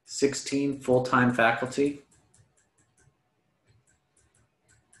 16 full-time faculty,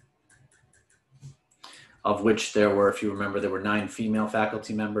 of which there were, if you remember, there were 9 female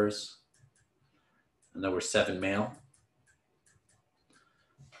faculty members and there were 7 male.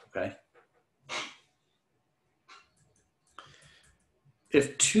 Okay.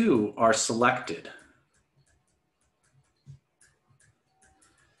 If 2 are selected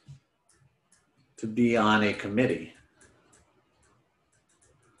to be on a committee,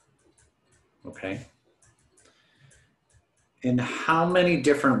 okay, in how many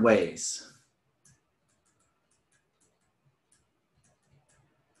different ways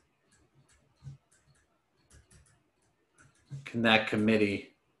can that committee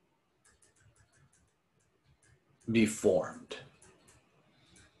be formed?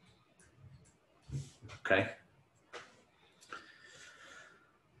 Okay.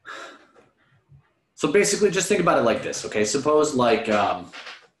 So basically just think about it like this, okay? Suppose like, you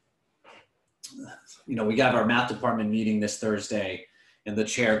know, we got our math department meeting this Thursday and the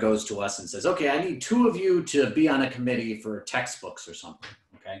chair goes to us and says, okay, I need 2 of you to be on a committee for textbooks or something,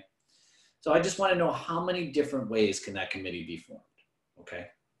 okay? So I just want to know how many different ways can that committee be formed, okay?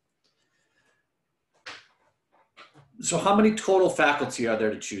 So how many total faculty are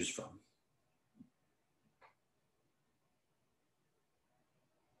there to choose from?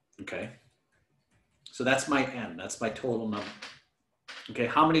 Okay. So that's my N, that's my total number. Okay,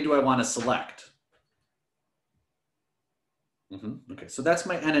 how many do I want to select? Okay, so that's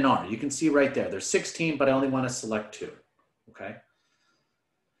my N and R. You can see right there, there's 16, but I only want to select 2, okay?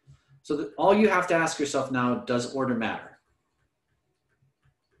 So all you have to ask yourself now, does order matter?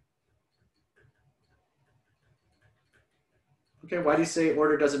 Okay, why do you say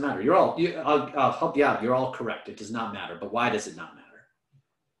order doesn't matter? I'll help you out, you're all correct, it does not matter, but why does it not matter?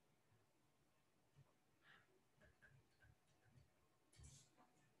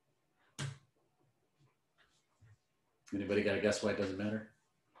 Anybody got to guess why it doesn't matter?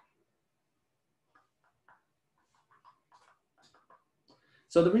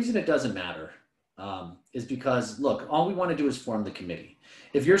 So the reason it doesn't matter is because, look, all we want to do is form the committee.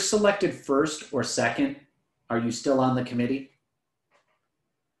 If you're selected first or second, are you still on the committee?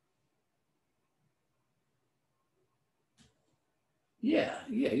 Yeah,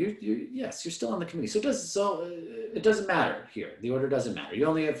 yes, you're still on the committee. So it doesn't matter here. The order doesn't matter. You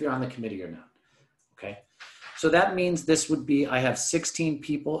only if you're on the committee or not. Okay. So that means this would be, I have 16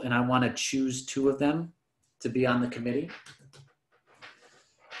 people and I want to choose 2 of them to be on the committee.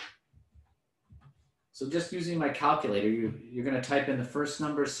 So just using my calculator, you're going to type in the first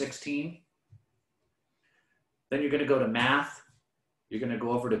number, 16. Then you're going to go to math. You're going to go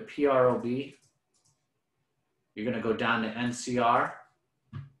over to PROB. You're going to go down to NCR.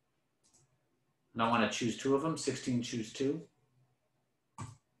 And I want to choose 2 of them, 16, choose 2.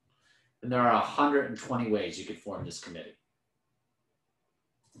 And there are 120 ways you could form this committee.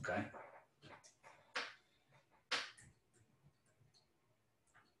 Okay.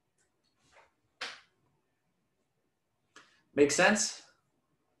 Make sense?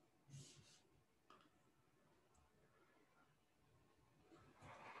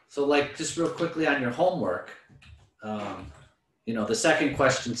 So like just real quickly on your homework, you know, the second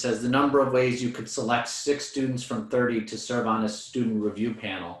question says the number of ways you could select 6 students from 30 to serve on a student review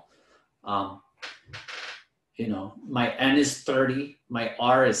panel. You know, my N is 30, my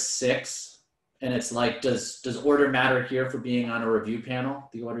R is 6, and it's like, does order matter here for being on a review panel,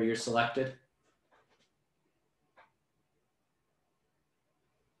 the order you're selected?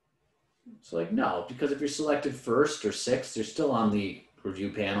 So like, no, because if you're selected first or 6th, you're still on the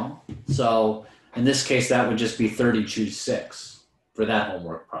review panel. So in this case, that would just be 30 choose 6 for that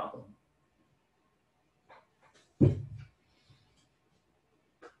homework problem.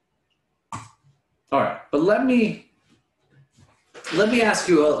 All right, but let me ask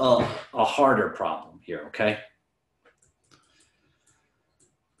you a harder problem here, okay?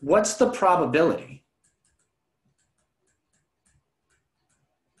 What's the probability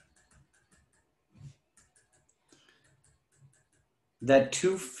that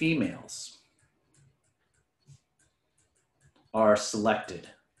 2 females are selected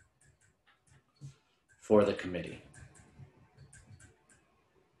for the committee?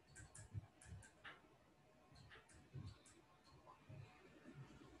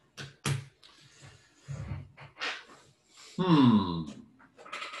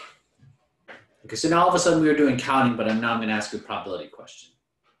 Okay, so now all of a sudden we were doing counting, but now I'm going to ask you a probability question.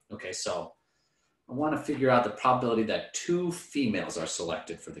 Okay, so I want to figure out the probability that 2 females are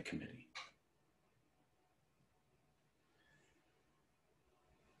selected for the committee.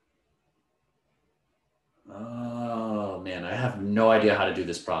 Oh man, I have no idea how to do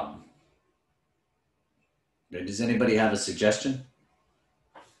this problem. Does anybody have a suggestion?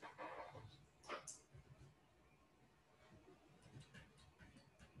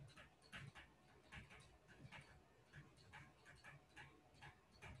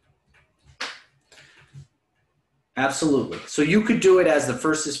 Absolutely. So you could do it as the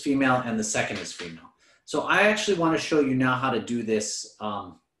first is female and the second is female. So I actually want to show you now how to do this,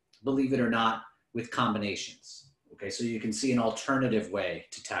 believe it or not, with combinations. Okay, so you can see an alternative way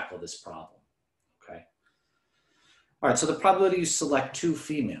to tackle this problem. Okay. All right, so the probability you select 2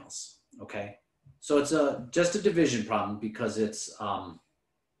 females. Okay, so it's just a division problem because it's a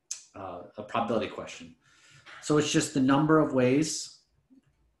probability question. So it's just the number of ways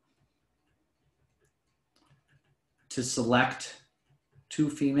to select 2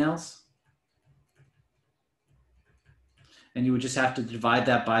 females. And you would just have to divide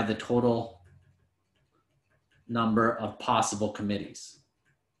that by the total number of possible committees.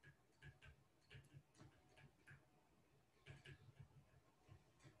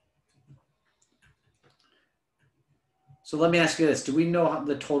 So let me ask you this. Do we know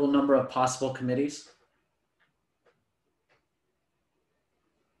the total number of possible committees?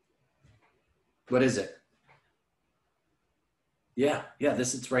 What is it? Yeah,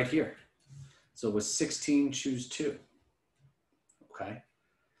 it's right here. So it was 16, choose 2. Okay.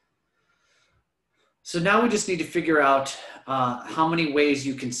 So now we just need to figure out how many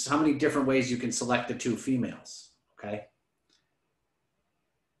different ways you can select the 2 females. Okay.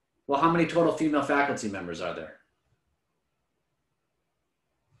 Well, how many total female faculty members are there?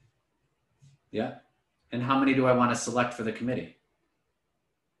 Yeah. And how many do I want to select for the committee?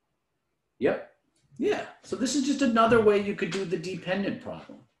 Yep. Yeah. So this is just another way you could do the dependent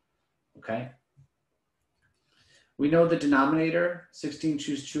problem. Okay. We know the denominator, 16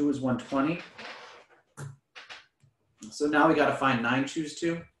 choose 2 is 120. So now we got to find 9 choose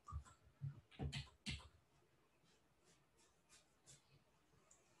 2.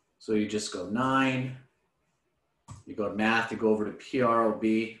 So you just go 9. You go to math, you go over to PROB.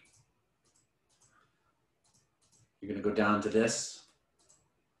 You're going to go down to this.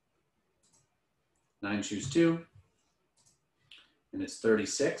 9 choose 2. And it's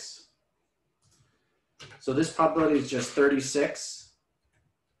 36. So this probability is just 36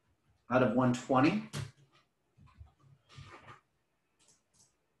 out of 120.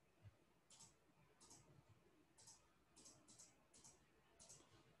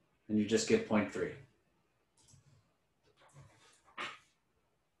 And you just get 0.3.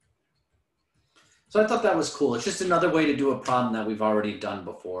 So I thought that was cool. It's just another way to do a problem that we've already done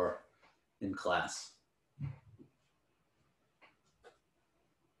before in class.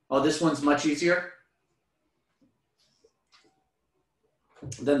 Oh, this one's much easier.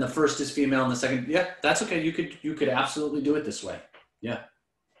 Then the first is female and the second, yeah, that's okay. You could absolutely do it this way. Yeah.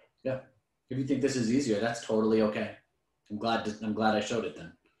 If you think this is easier, that's totally okay. I'm glad I showed it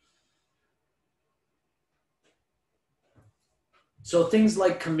then. So things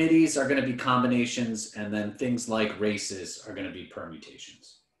like committees are going to be combinations, and then things like races are going to be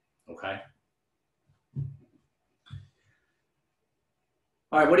permutations. Okay.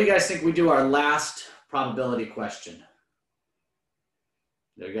 All right, what do you guys think we do our last probability question?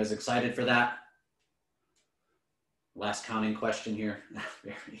 Are you guys excited for that? Last counting question here.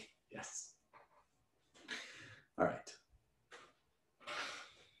 Very, yes. All right.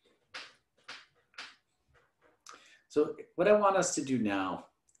 So what I want us to do now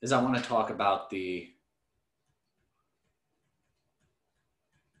is I want to talk about the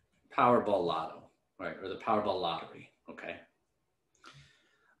Powerball Lotto, right? Or the Powerball Lottery, okay?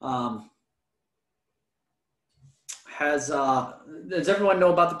 Does everyone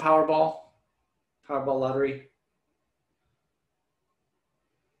know about the Powerball Lottery?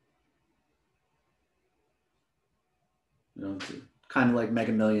 You know, kind of like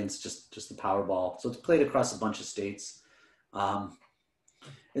Mega Millions, just the Powerball. So it's played across a bunch of states.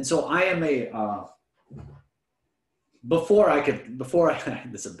 And so I am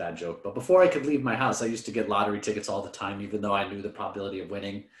this is a bad joke, but before I could leave my house, I used to get lottery tickets all the time, even though I knew the probability of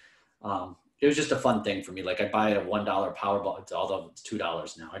winning. It was just a fun thing for me. Like I'd buy a $1 Powerball, although it's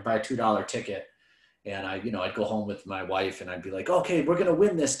 $2 now. I'd buy a $2 ticket and I'd go home with my wife and I'd be like, okay, we're going to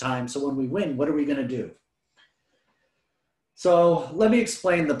win this time. So when we win, what are we going to do? So let me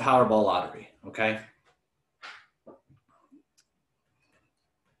explain the Powerball Lottery, okay?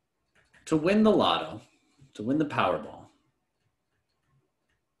 to win the lotto, to win the Powerball,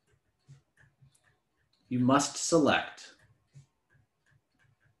 you must select,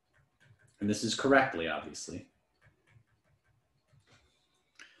 and this is correctly, obviously,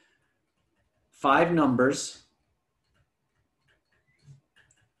 5 numbers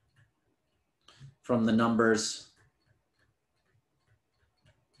from the numbers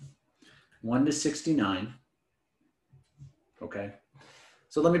 1 to 69. Okay.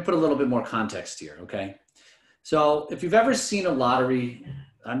 So let me put a little bit more context here. Okay. So if you've ever seen a lottery,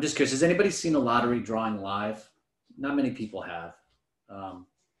 I'm just curious, has anybody seen a lottery drawing live? Not many people have.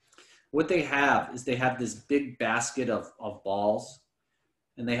 What they have is they have this big basket of balls,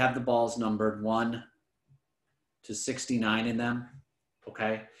 and they have the balls numbered 1 to 69 in them.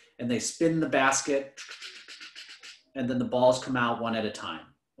 Okay. And they spin the basket, and then the balls come out one at a time.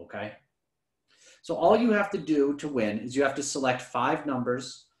 Okay. So all you have to do to win is you have to select 5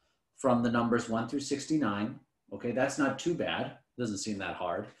 numbers from the numbers 1 through 69. Okay, that's not too bad. Doesn't seem that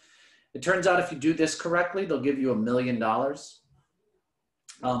hard. It turns out if you do this correctly, they'll give you $1 million. But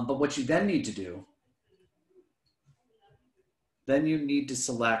what you then need to do, then you need to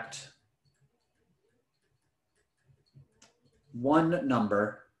select one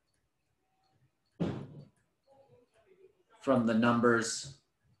number from the numbers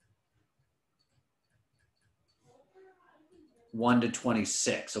 1 to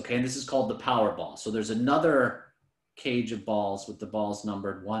 26, okay? And this is called the Powerball. So there's another cage of balls with the balls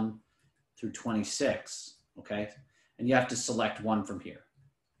numbered 1 through 26, okay? And you have to select one from here.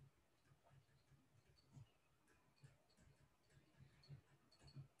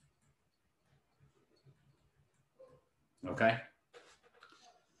 Okay?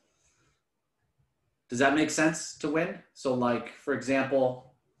 Does that make sense to win? So like, for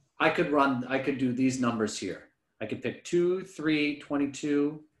example, I could do these numbers here. I could pick 2, 3,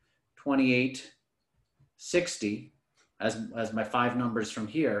 22, 28, 60 as my 5 numbers from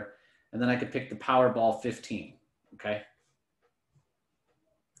here. And then I could pick the Powerball 15, okay?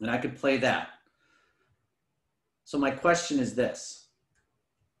 And I could play that. So my question is this.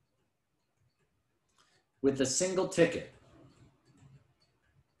 With a single ticket,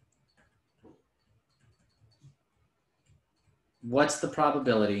 what's the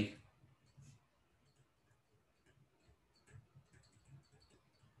probability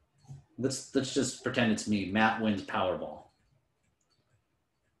let's just pretend it's me. Matt wins Powerball. All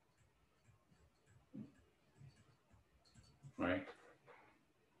right.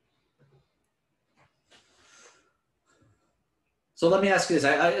 So let me ask you this.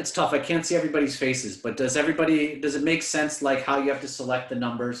 It's tough. I can't see everybody's faces, but does it make sense like how you have to select the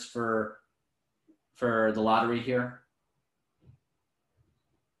numbers for the lottery here?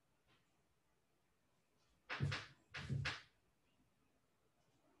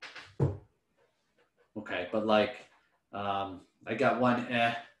 Okay, but like, I got one.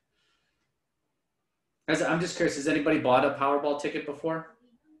 I'm just curious, has anybody bought a Powerball ticket before?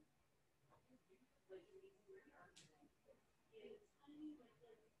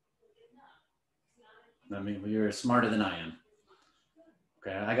 I mean, you're smarter than I am.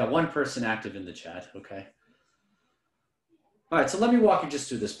 Okay, I got one person active in the chat, okay. All right, so let me walk you just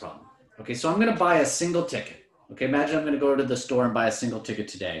through this problem. Okay, so I'm gonna buy a single ticket. Okay, imagine I'm gonna go to the store and buy a single ticket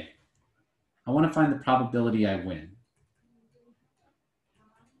today. I wanna find the probability I win.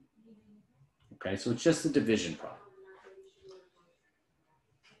 Okay, so it's just a division problem.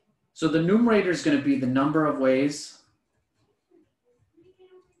 So the numerator is gonna be the number of ways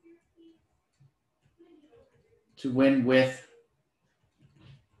to win with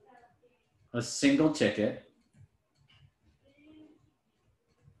a single ticket.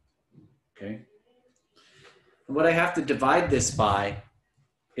 Okay. And what I have to divide this by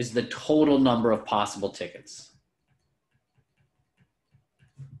is the total number of possible tickets.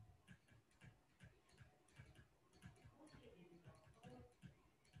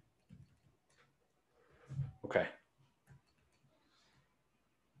 Okay.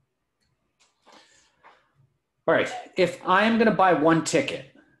 All right, if I'm gonna buy one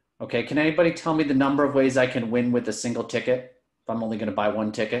ticket, okay, can anybody tell me the number of ways I can win with a single ticket if I'm only gonna buy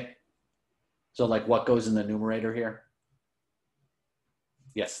one ticket? So like what goes in the numerator here?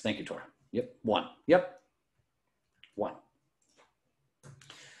 Yes, thank you, Tora. Yep, 1, yep, 1.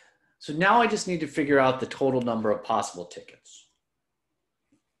 So now I just need to figure out the total number of possible tickets.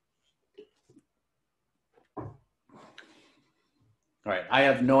 All right, I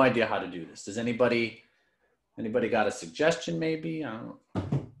have no idea how to do this. Does anybody got a suggestion maybe? I don't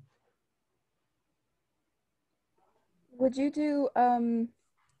know. Would you do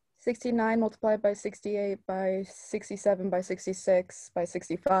 69 multiplied by 68 by 67 by 66 by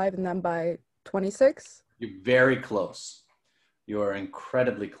 65 and then by 26. You're very close. You are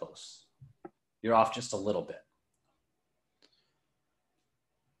incredibly close. You're off just a little bit.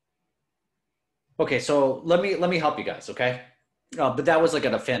 Okay, so let me help you guys, okay? But that was like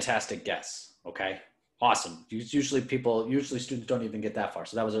a fantastic guess, okay? Awesome. Usually students don't even get that far.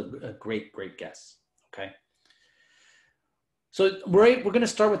 So that was a great guess, okay? So we're going to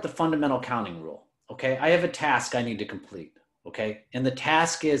start with the fundamental counting rule, okay? I have a task I need to complete, okay? And the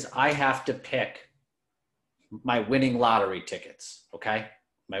task is I have to pick my winning lottery tickets, okay?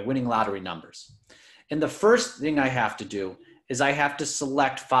 My winning lottery numbers. And the first thing I have to do is I have to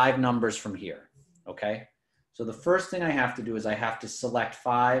select 5 numbers from here, okay? So the first thing I have to do is I have to select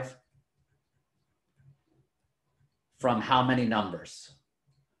 5 from how many numbers?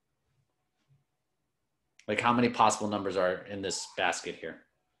 Like how many possible numbers are in this basket here?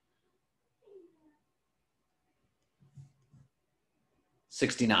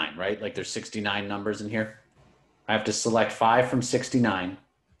 69, right? Like there's 69 numbers in here. I have to select 5 from 69.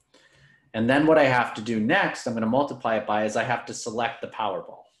 And then what I have to do next, I'm going to multiply it by, is I have to select the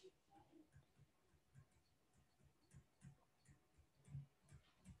Powerball.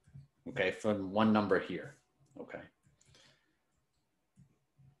 Okay, from one number here. Okay.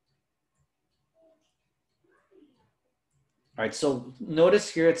 All right, so notice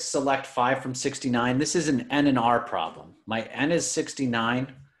here it's select 5 from 69. This is an N and R problem. My N is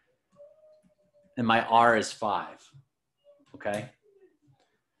 69 and my R is 5, okay?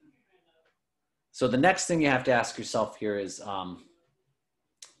 So the next thing you have to ask yourself here is,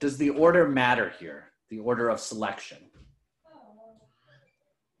 does the order matter here? The order of selection.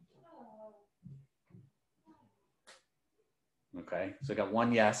 Okay, so I got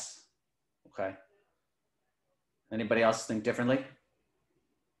 1 yes, okay. Anybody else think differently?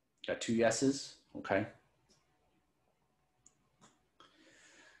 Got 2 yeses, okay.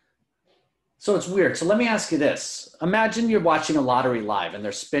 So it's weird. So let me ask you this. Imagine you're watching a lottery live and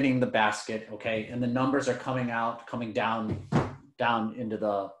they're spinning the basket, okay? And the numbers are coming down into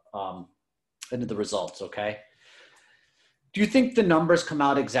the results, okay? Do you think the numbers come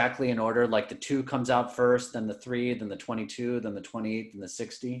out exactly in order? Like the 2 comes out first, then the 3, then the 22, then the 28, then the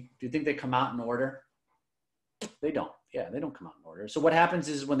 60? Do you think they come out in order? They don't. Yeah, they don't come out in order. So what happens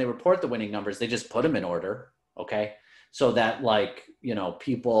is when they report the winning numbers, they just put them in order, okay? So that like, you know,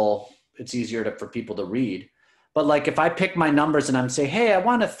 it's easier for people to read. But like if I pick my numbers and I'm say, hey, I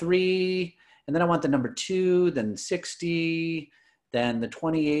want a 3, and then I want the number 2, then 60, then the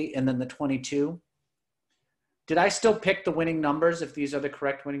 28, and then the 22. Did I still pick the winning numbers if these are the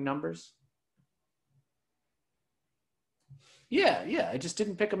correct winning numbers? Yeah, I just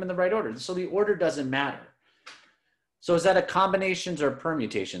didn't pick them in the right order. So the order doesn't matter. So is that a combinations or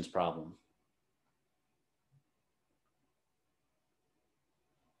permutations problem?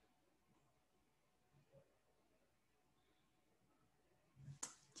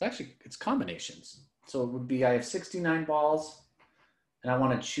 It's combinations. So it would be, I have 69 balls and I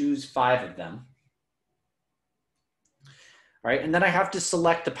want to choose 5 of them. All right, and then I have to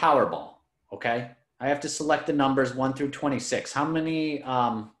select the Powerball, okay? I have to select the numbers 1 through 26. How many,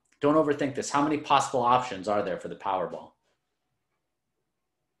 don't overthink this, how many possible options are there for the Powerball?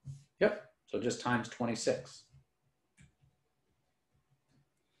 Yep, so just times 26.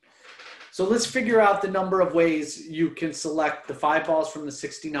 So let's figure out the number of ways you can select the 5 balls from the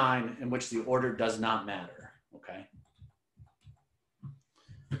 69 in which the order does not matter, okay?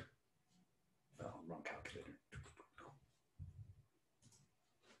 Oh, wrong calculator.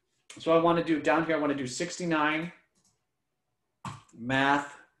 So I want to do, down here, I want to do 69,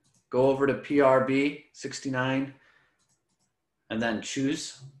 math, go over to PRB, 69, and then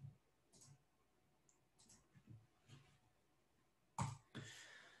choose.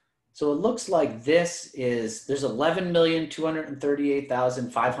 So it looks like there's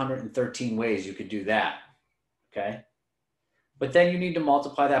 11,238,513 ways you could do that, okay? But then you need to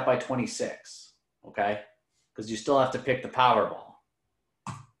multiply that by 26, okay? Because you still have to pick the Powerball.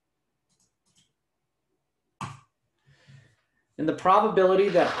 And the probability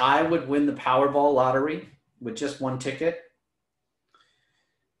that I would win the Powerball lottery with just 1 ticket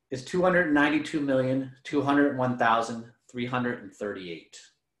is 292,201,338.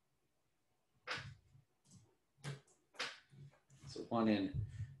 So 1 in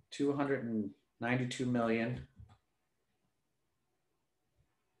 292 million.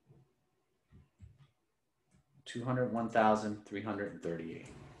 201,338.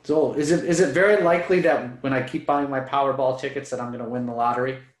 So is it very likely that when I keep buying my Powerball tickets that I'm going to win the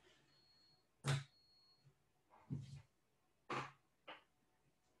lottery?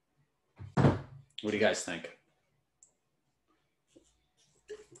 What do you guys think?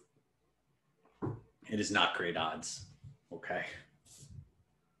 It is not great odds. Okay.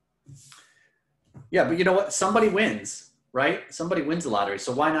 Yeah, but you know what? Somebody wins, right? Somebody wins the lottery,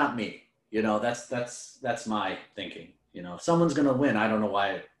 so why not me? You know, that's my thinking. You know, if someone's gonna win, I don't know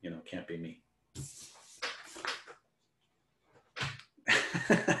why it, you know, can't be me.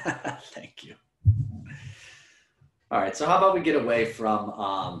 Thank you. All right, so how about we get away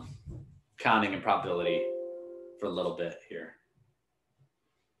from counting and probability for a little bit here.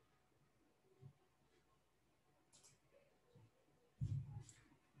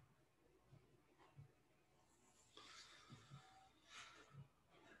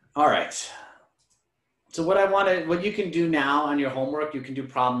 All right. So what you can do now on your homework, you can do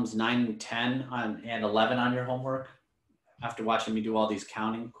problems 9 and 10 and 11 on your homework after watching me do all these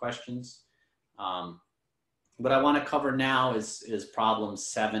counting questions. What I want to cover now is problems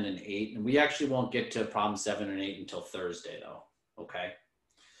 7 and 8. And we actually won't get to problems 7 and 8 until Thursday though, okay?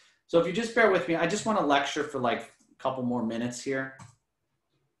 So if you just bear with me, I just want to lecture for like a couple more minutes here.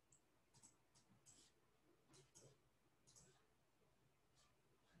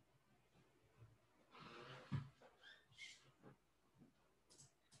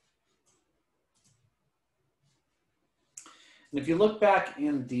 And if you look back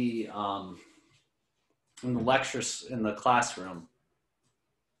in the lectures in the classroom,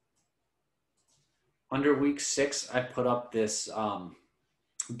 under week 6, I put up this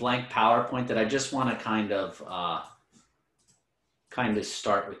blank PowerPoint that I just want to kind of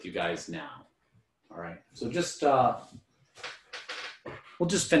start with you guys now. All right, so just we'll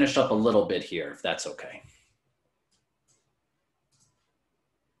just finish up a little bit here, if that's okay.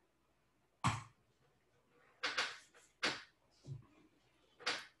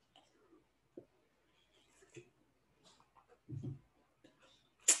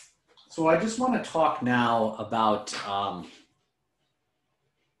 So I just want to talk now about our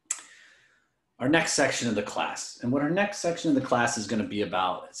next section of the class. And what our next section of the class is going to be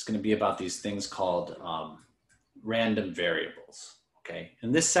about, it's going to be about these things called random variables, okay?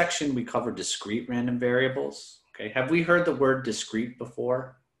 In this section, we cover discrete random variables, okay? Have we heard the word discrete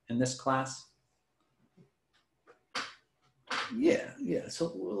before in this class? Yeah,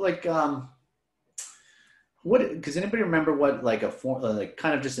 so like, does anybody remember what like like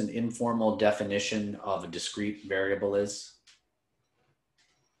kind of just an informal definition of a discrete variable is?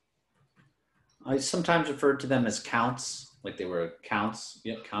 I sometimes referred to them as counts, like they were counts,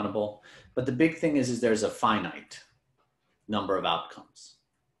 yep, countable. But the big thing is there's a finite number of outcomes.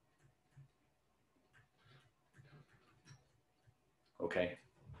 Okay.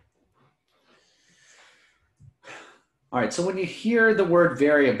 All right, so when you hear the word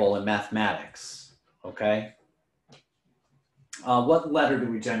variable in mathematics, okay, what letter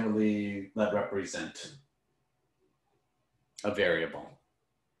do we generally let represent a variable?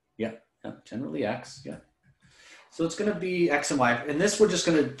 Yeah, generally X, yeah. So it's gonna be X and Y. And this we're just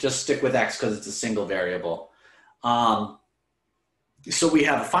gonna stick with X because it's a single variable. So we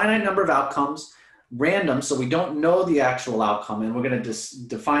have a finite number of outcomes, random, so we don't know the actual outcome, and we're gonna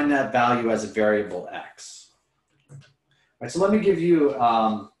define that value as a variable X. All right, so let me give you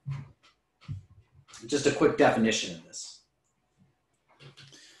just a quick definition of this.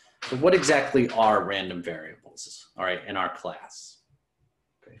 So what exactly are random variables, all right, in our class?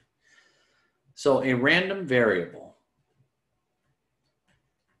 Okay. So a random variable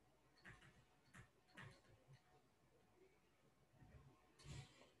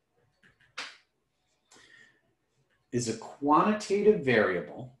is a quantitative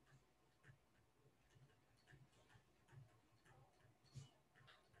variable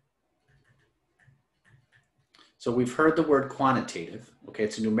So we've heard the word quantitative. Okay,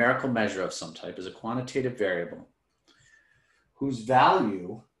 it's a numerical measure of some type, is a quantitative variable whose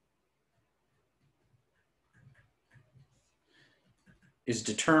value is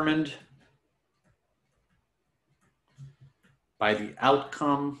determined by the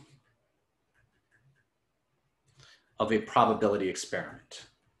outcome of a probability experiment.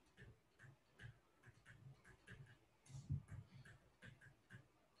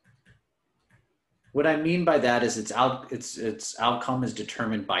 What I mean by that is its outcome is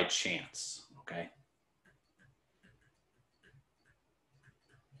determined by chance, okay?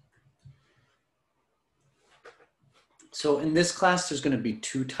 So in this class, there's going to be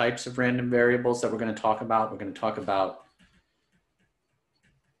two types of random variables that we're going to talk about. We're going to talk about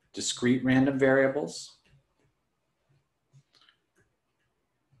discrete random variables.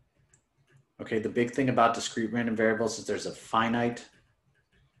 Okay, the big thing about discrete random variables is there's a finite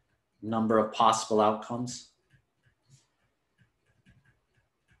number of possible outcomes.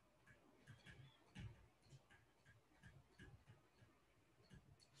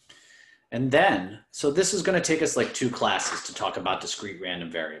 And then, so this is going to take us like 2 classes to talk about discrete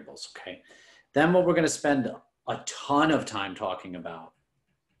random variables, okay? Then what we're going to spend a ton of time talking about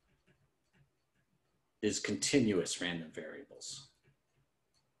is continuous random variables.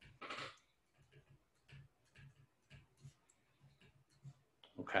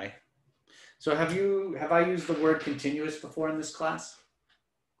 Okay. So have I used the word continuous before in this class?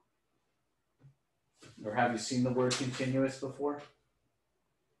 Or have you seen the word continuous before?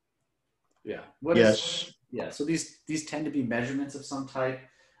 Yeah. Yes. Yeah, so these tend to be measurements of some type.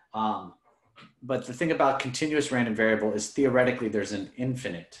 But the thing about continuous random variable is theoretically there's an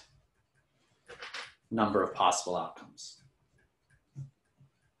infinite number of possible outcomes.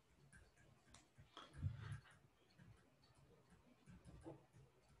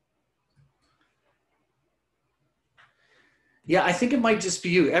 Yeah, I think it might just be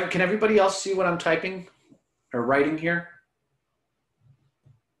you. Can everybody else see what I'm typing or writing here?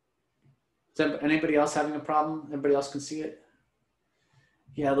 Is anybody else having a problem? Everybody else can see it?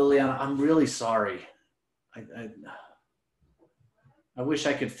 Yeah, Liliana, I'm really sorry. I wish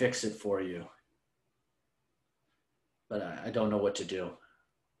I could fix it for you, but I don't know what to do.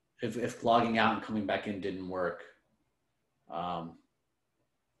 If logging out and coming back in didn't work, yeah,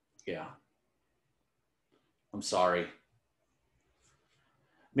 I'm sorry.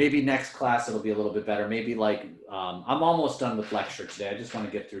 Maybe next class it'll be a little bit better. Maybe like, I'm almost done with lecture today. I just want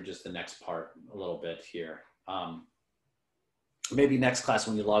to get through just the next part a little bit here. Maybe next class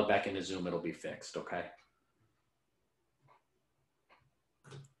when you log back into Zoom, it'll be fixed, okay?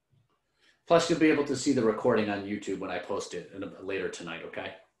 Plus you'll be able to see the recording on YouTube when I post it later tonight,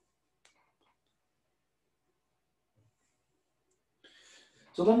 okay?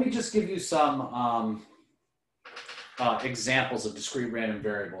 So let me just give you some examples of discrete random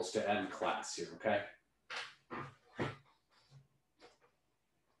variables to end class here, okay?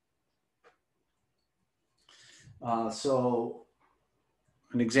 So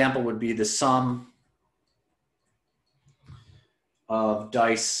an example would be the sum of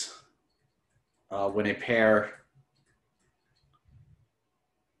dice when a pair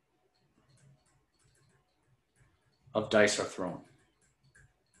of dice are thrown.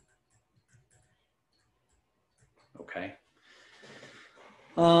 Okay.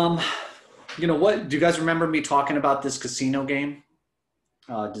 You know what? Do you guys remember me talking about this casino game?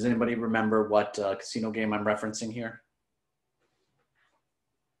 Does anybody remember what casino game I'm referencing here?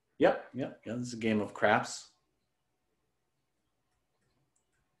 Yep. Yeah, this is a game of craps.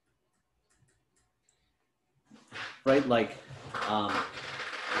 Right, like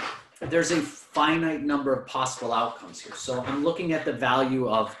there's a finite number of possible outcomes here. So I'm looking at the value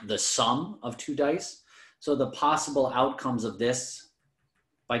of the sum of 2 dice. So the possible outcomes of this,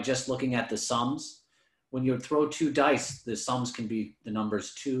 by just looking at the sums, when you throw 2 dice, the sums can be the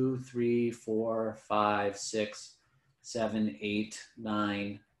numbers 2, 3, 4, 5, 6, 7, 8,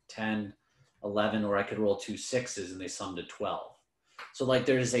 9, 10, 11, or I could roll 2 6s and they sum to 12. So like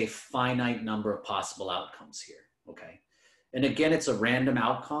there's a finite number of possible outcomes here, okay? And again, it's a random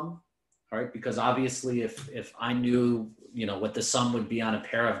outcome, all right? Because obviously if I knew, you know, what the sum would be on a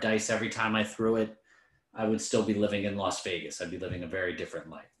pair of dice every time I threw it, I would still be living in Las Vegas. I'd be living a very different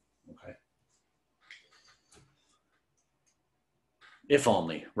life, okay? If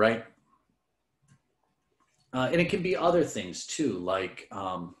only, right? And it can be other things too, like,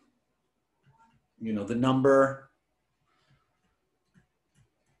 you know, the number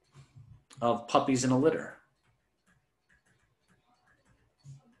of puppies in a litter.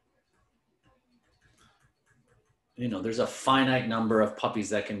 You know, there's a finite number of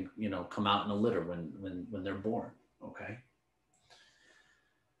puppies that can, you know, come out in a litter when they're born, okay?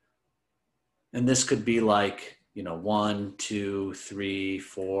 And this could be like, you know, 1, 2, 3,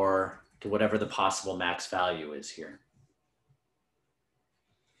 4, to whatever the possible max value is here.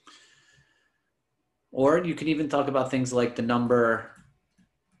 Or you can even talk about things like the number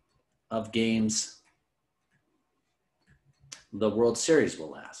of games the World Series will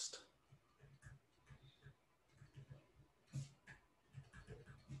last.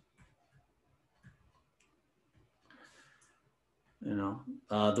 You know,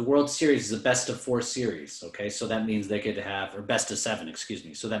 the World Series is a best of 4 series, okay? So that means they could have, or best of 7, excuse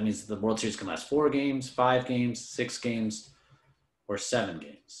me. So that means the World Series can last 4 games, 5 games, 6 games, or 7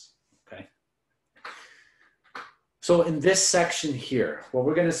 games, okay? So in this section here, what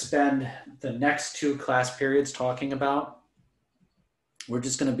we're gonna spend the next 2 class periods talking about, we're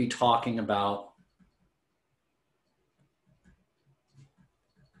just gonna be talking about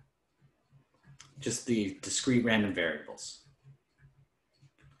just the discrete random variables.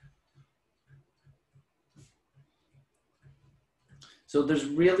 So there's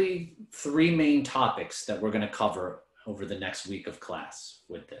really three main topics that we're going to cover over the next week of class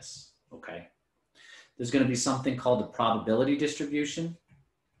with this, okay? There's going to be something called the probability distribution.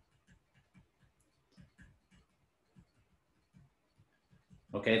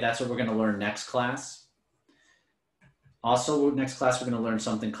 Okay, that's what we're going to learn next class. Also, next class, we're going to learn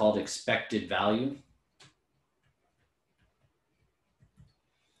something called expected value.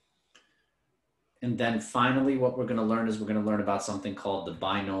 And then finally, what we're going to learn is we're going to learn about something called the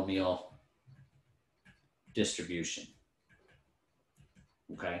binomial distribution.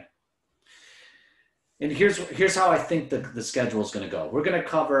 Okay. And here's how I think the schedule is going to go. We're going to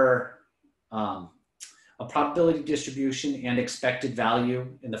cover a probability distribution and expected value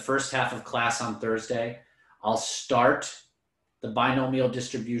in the first half of class on Thursday. I'll start the binomial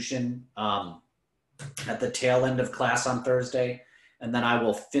distribution at the tail end of class on Thursday, and then I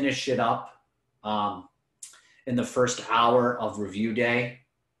will finish it up in the first hour of review day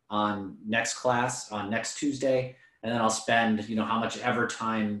on next class on next Tuesday. And then I'll spend, you know, how much ever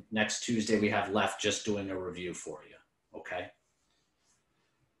time next Tuesday we have left just doing a review for you. Okay.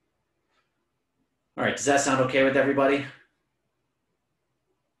 All right. Does that sound okay with everybody?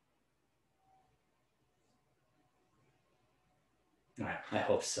 All right. I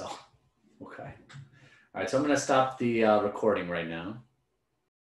hope so. Okay. All right. So I'm going to stop the recording right now.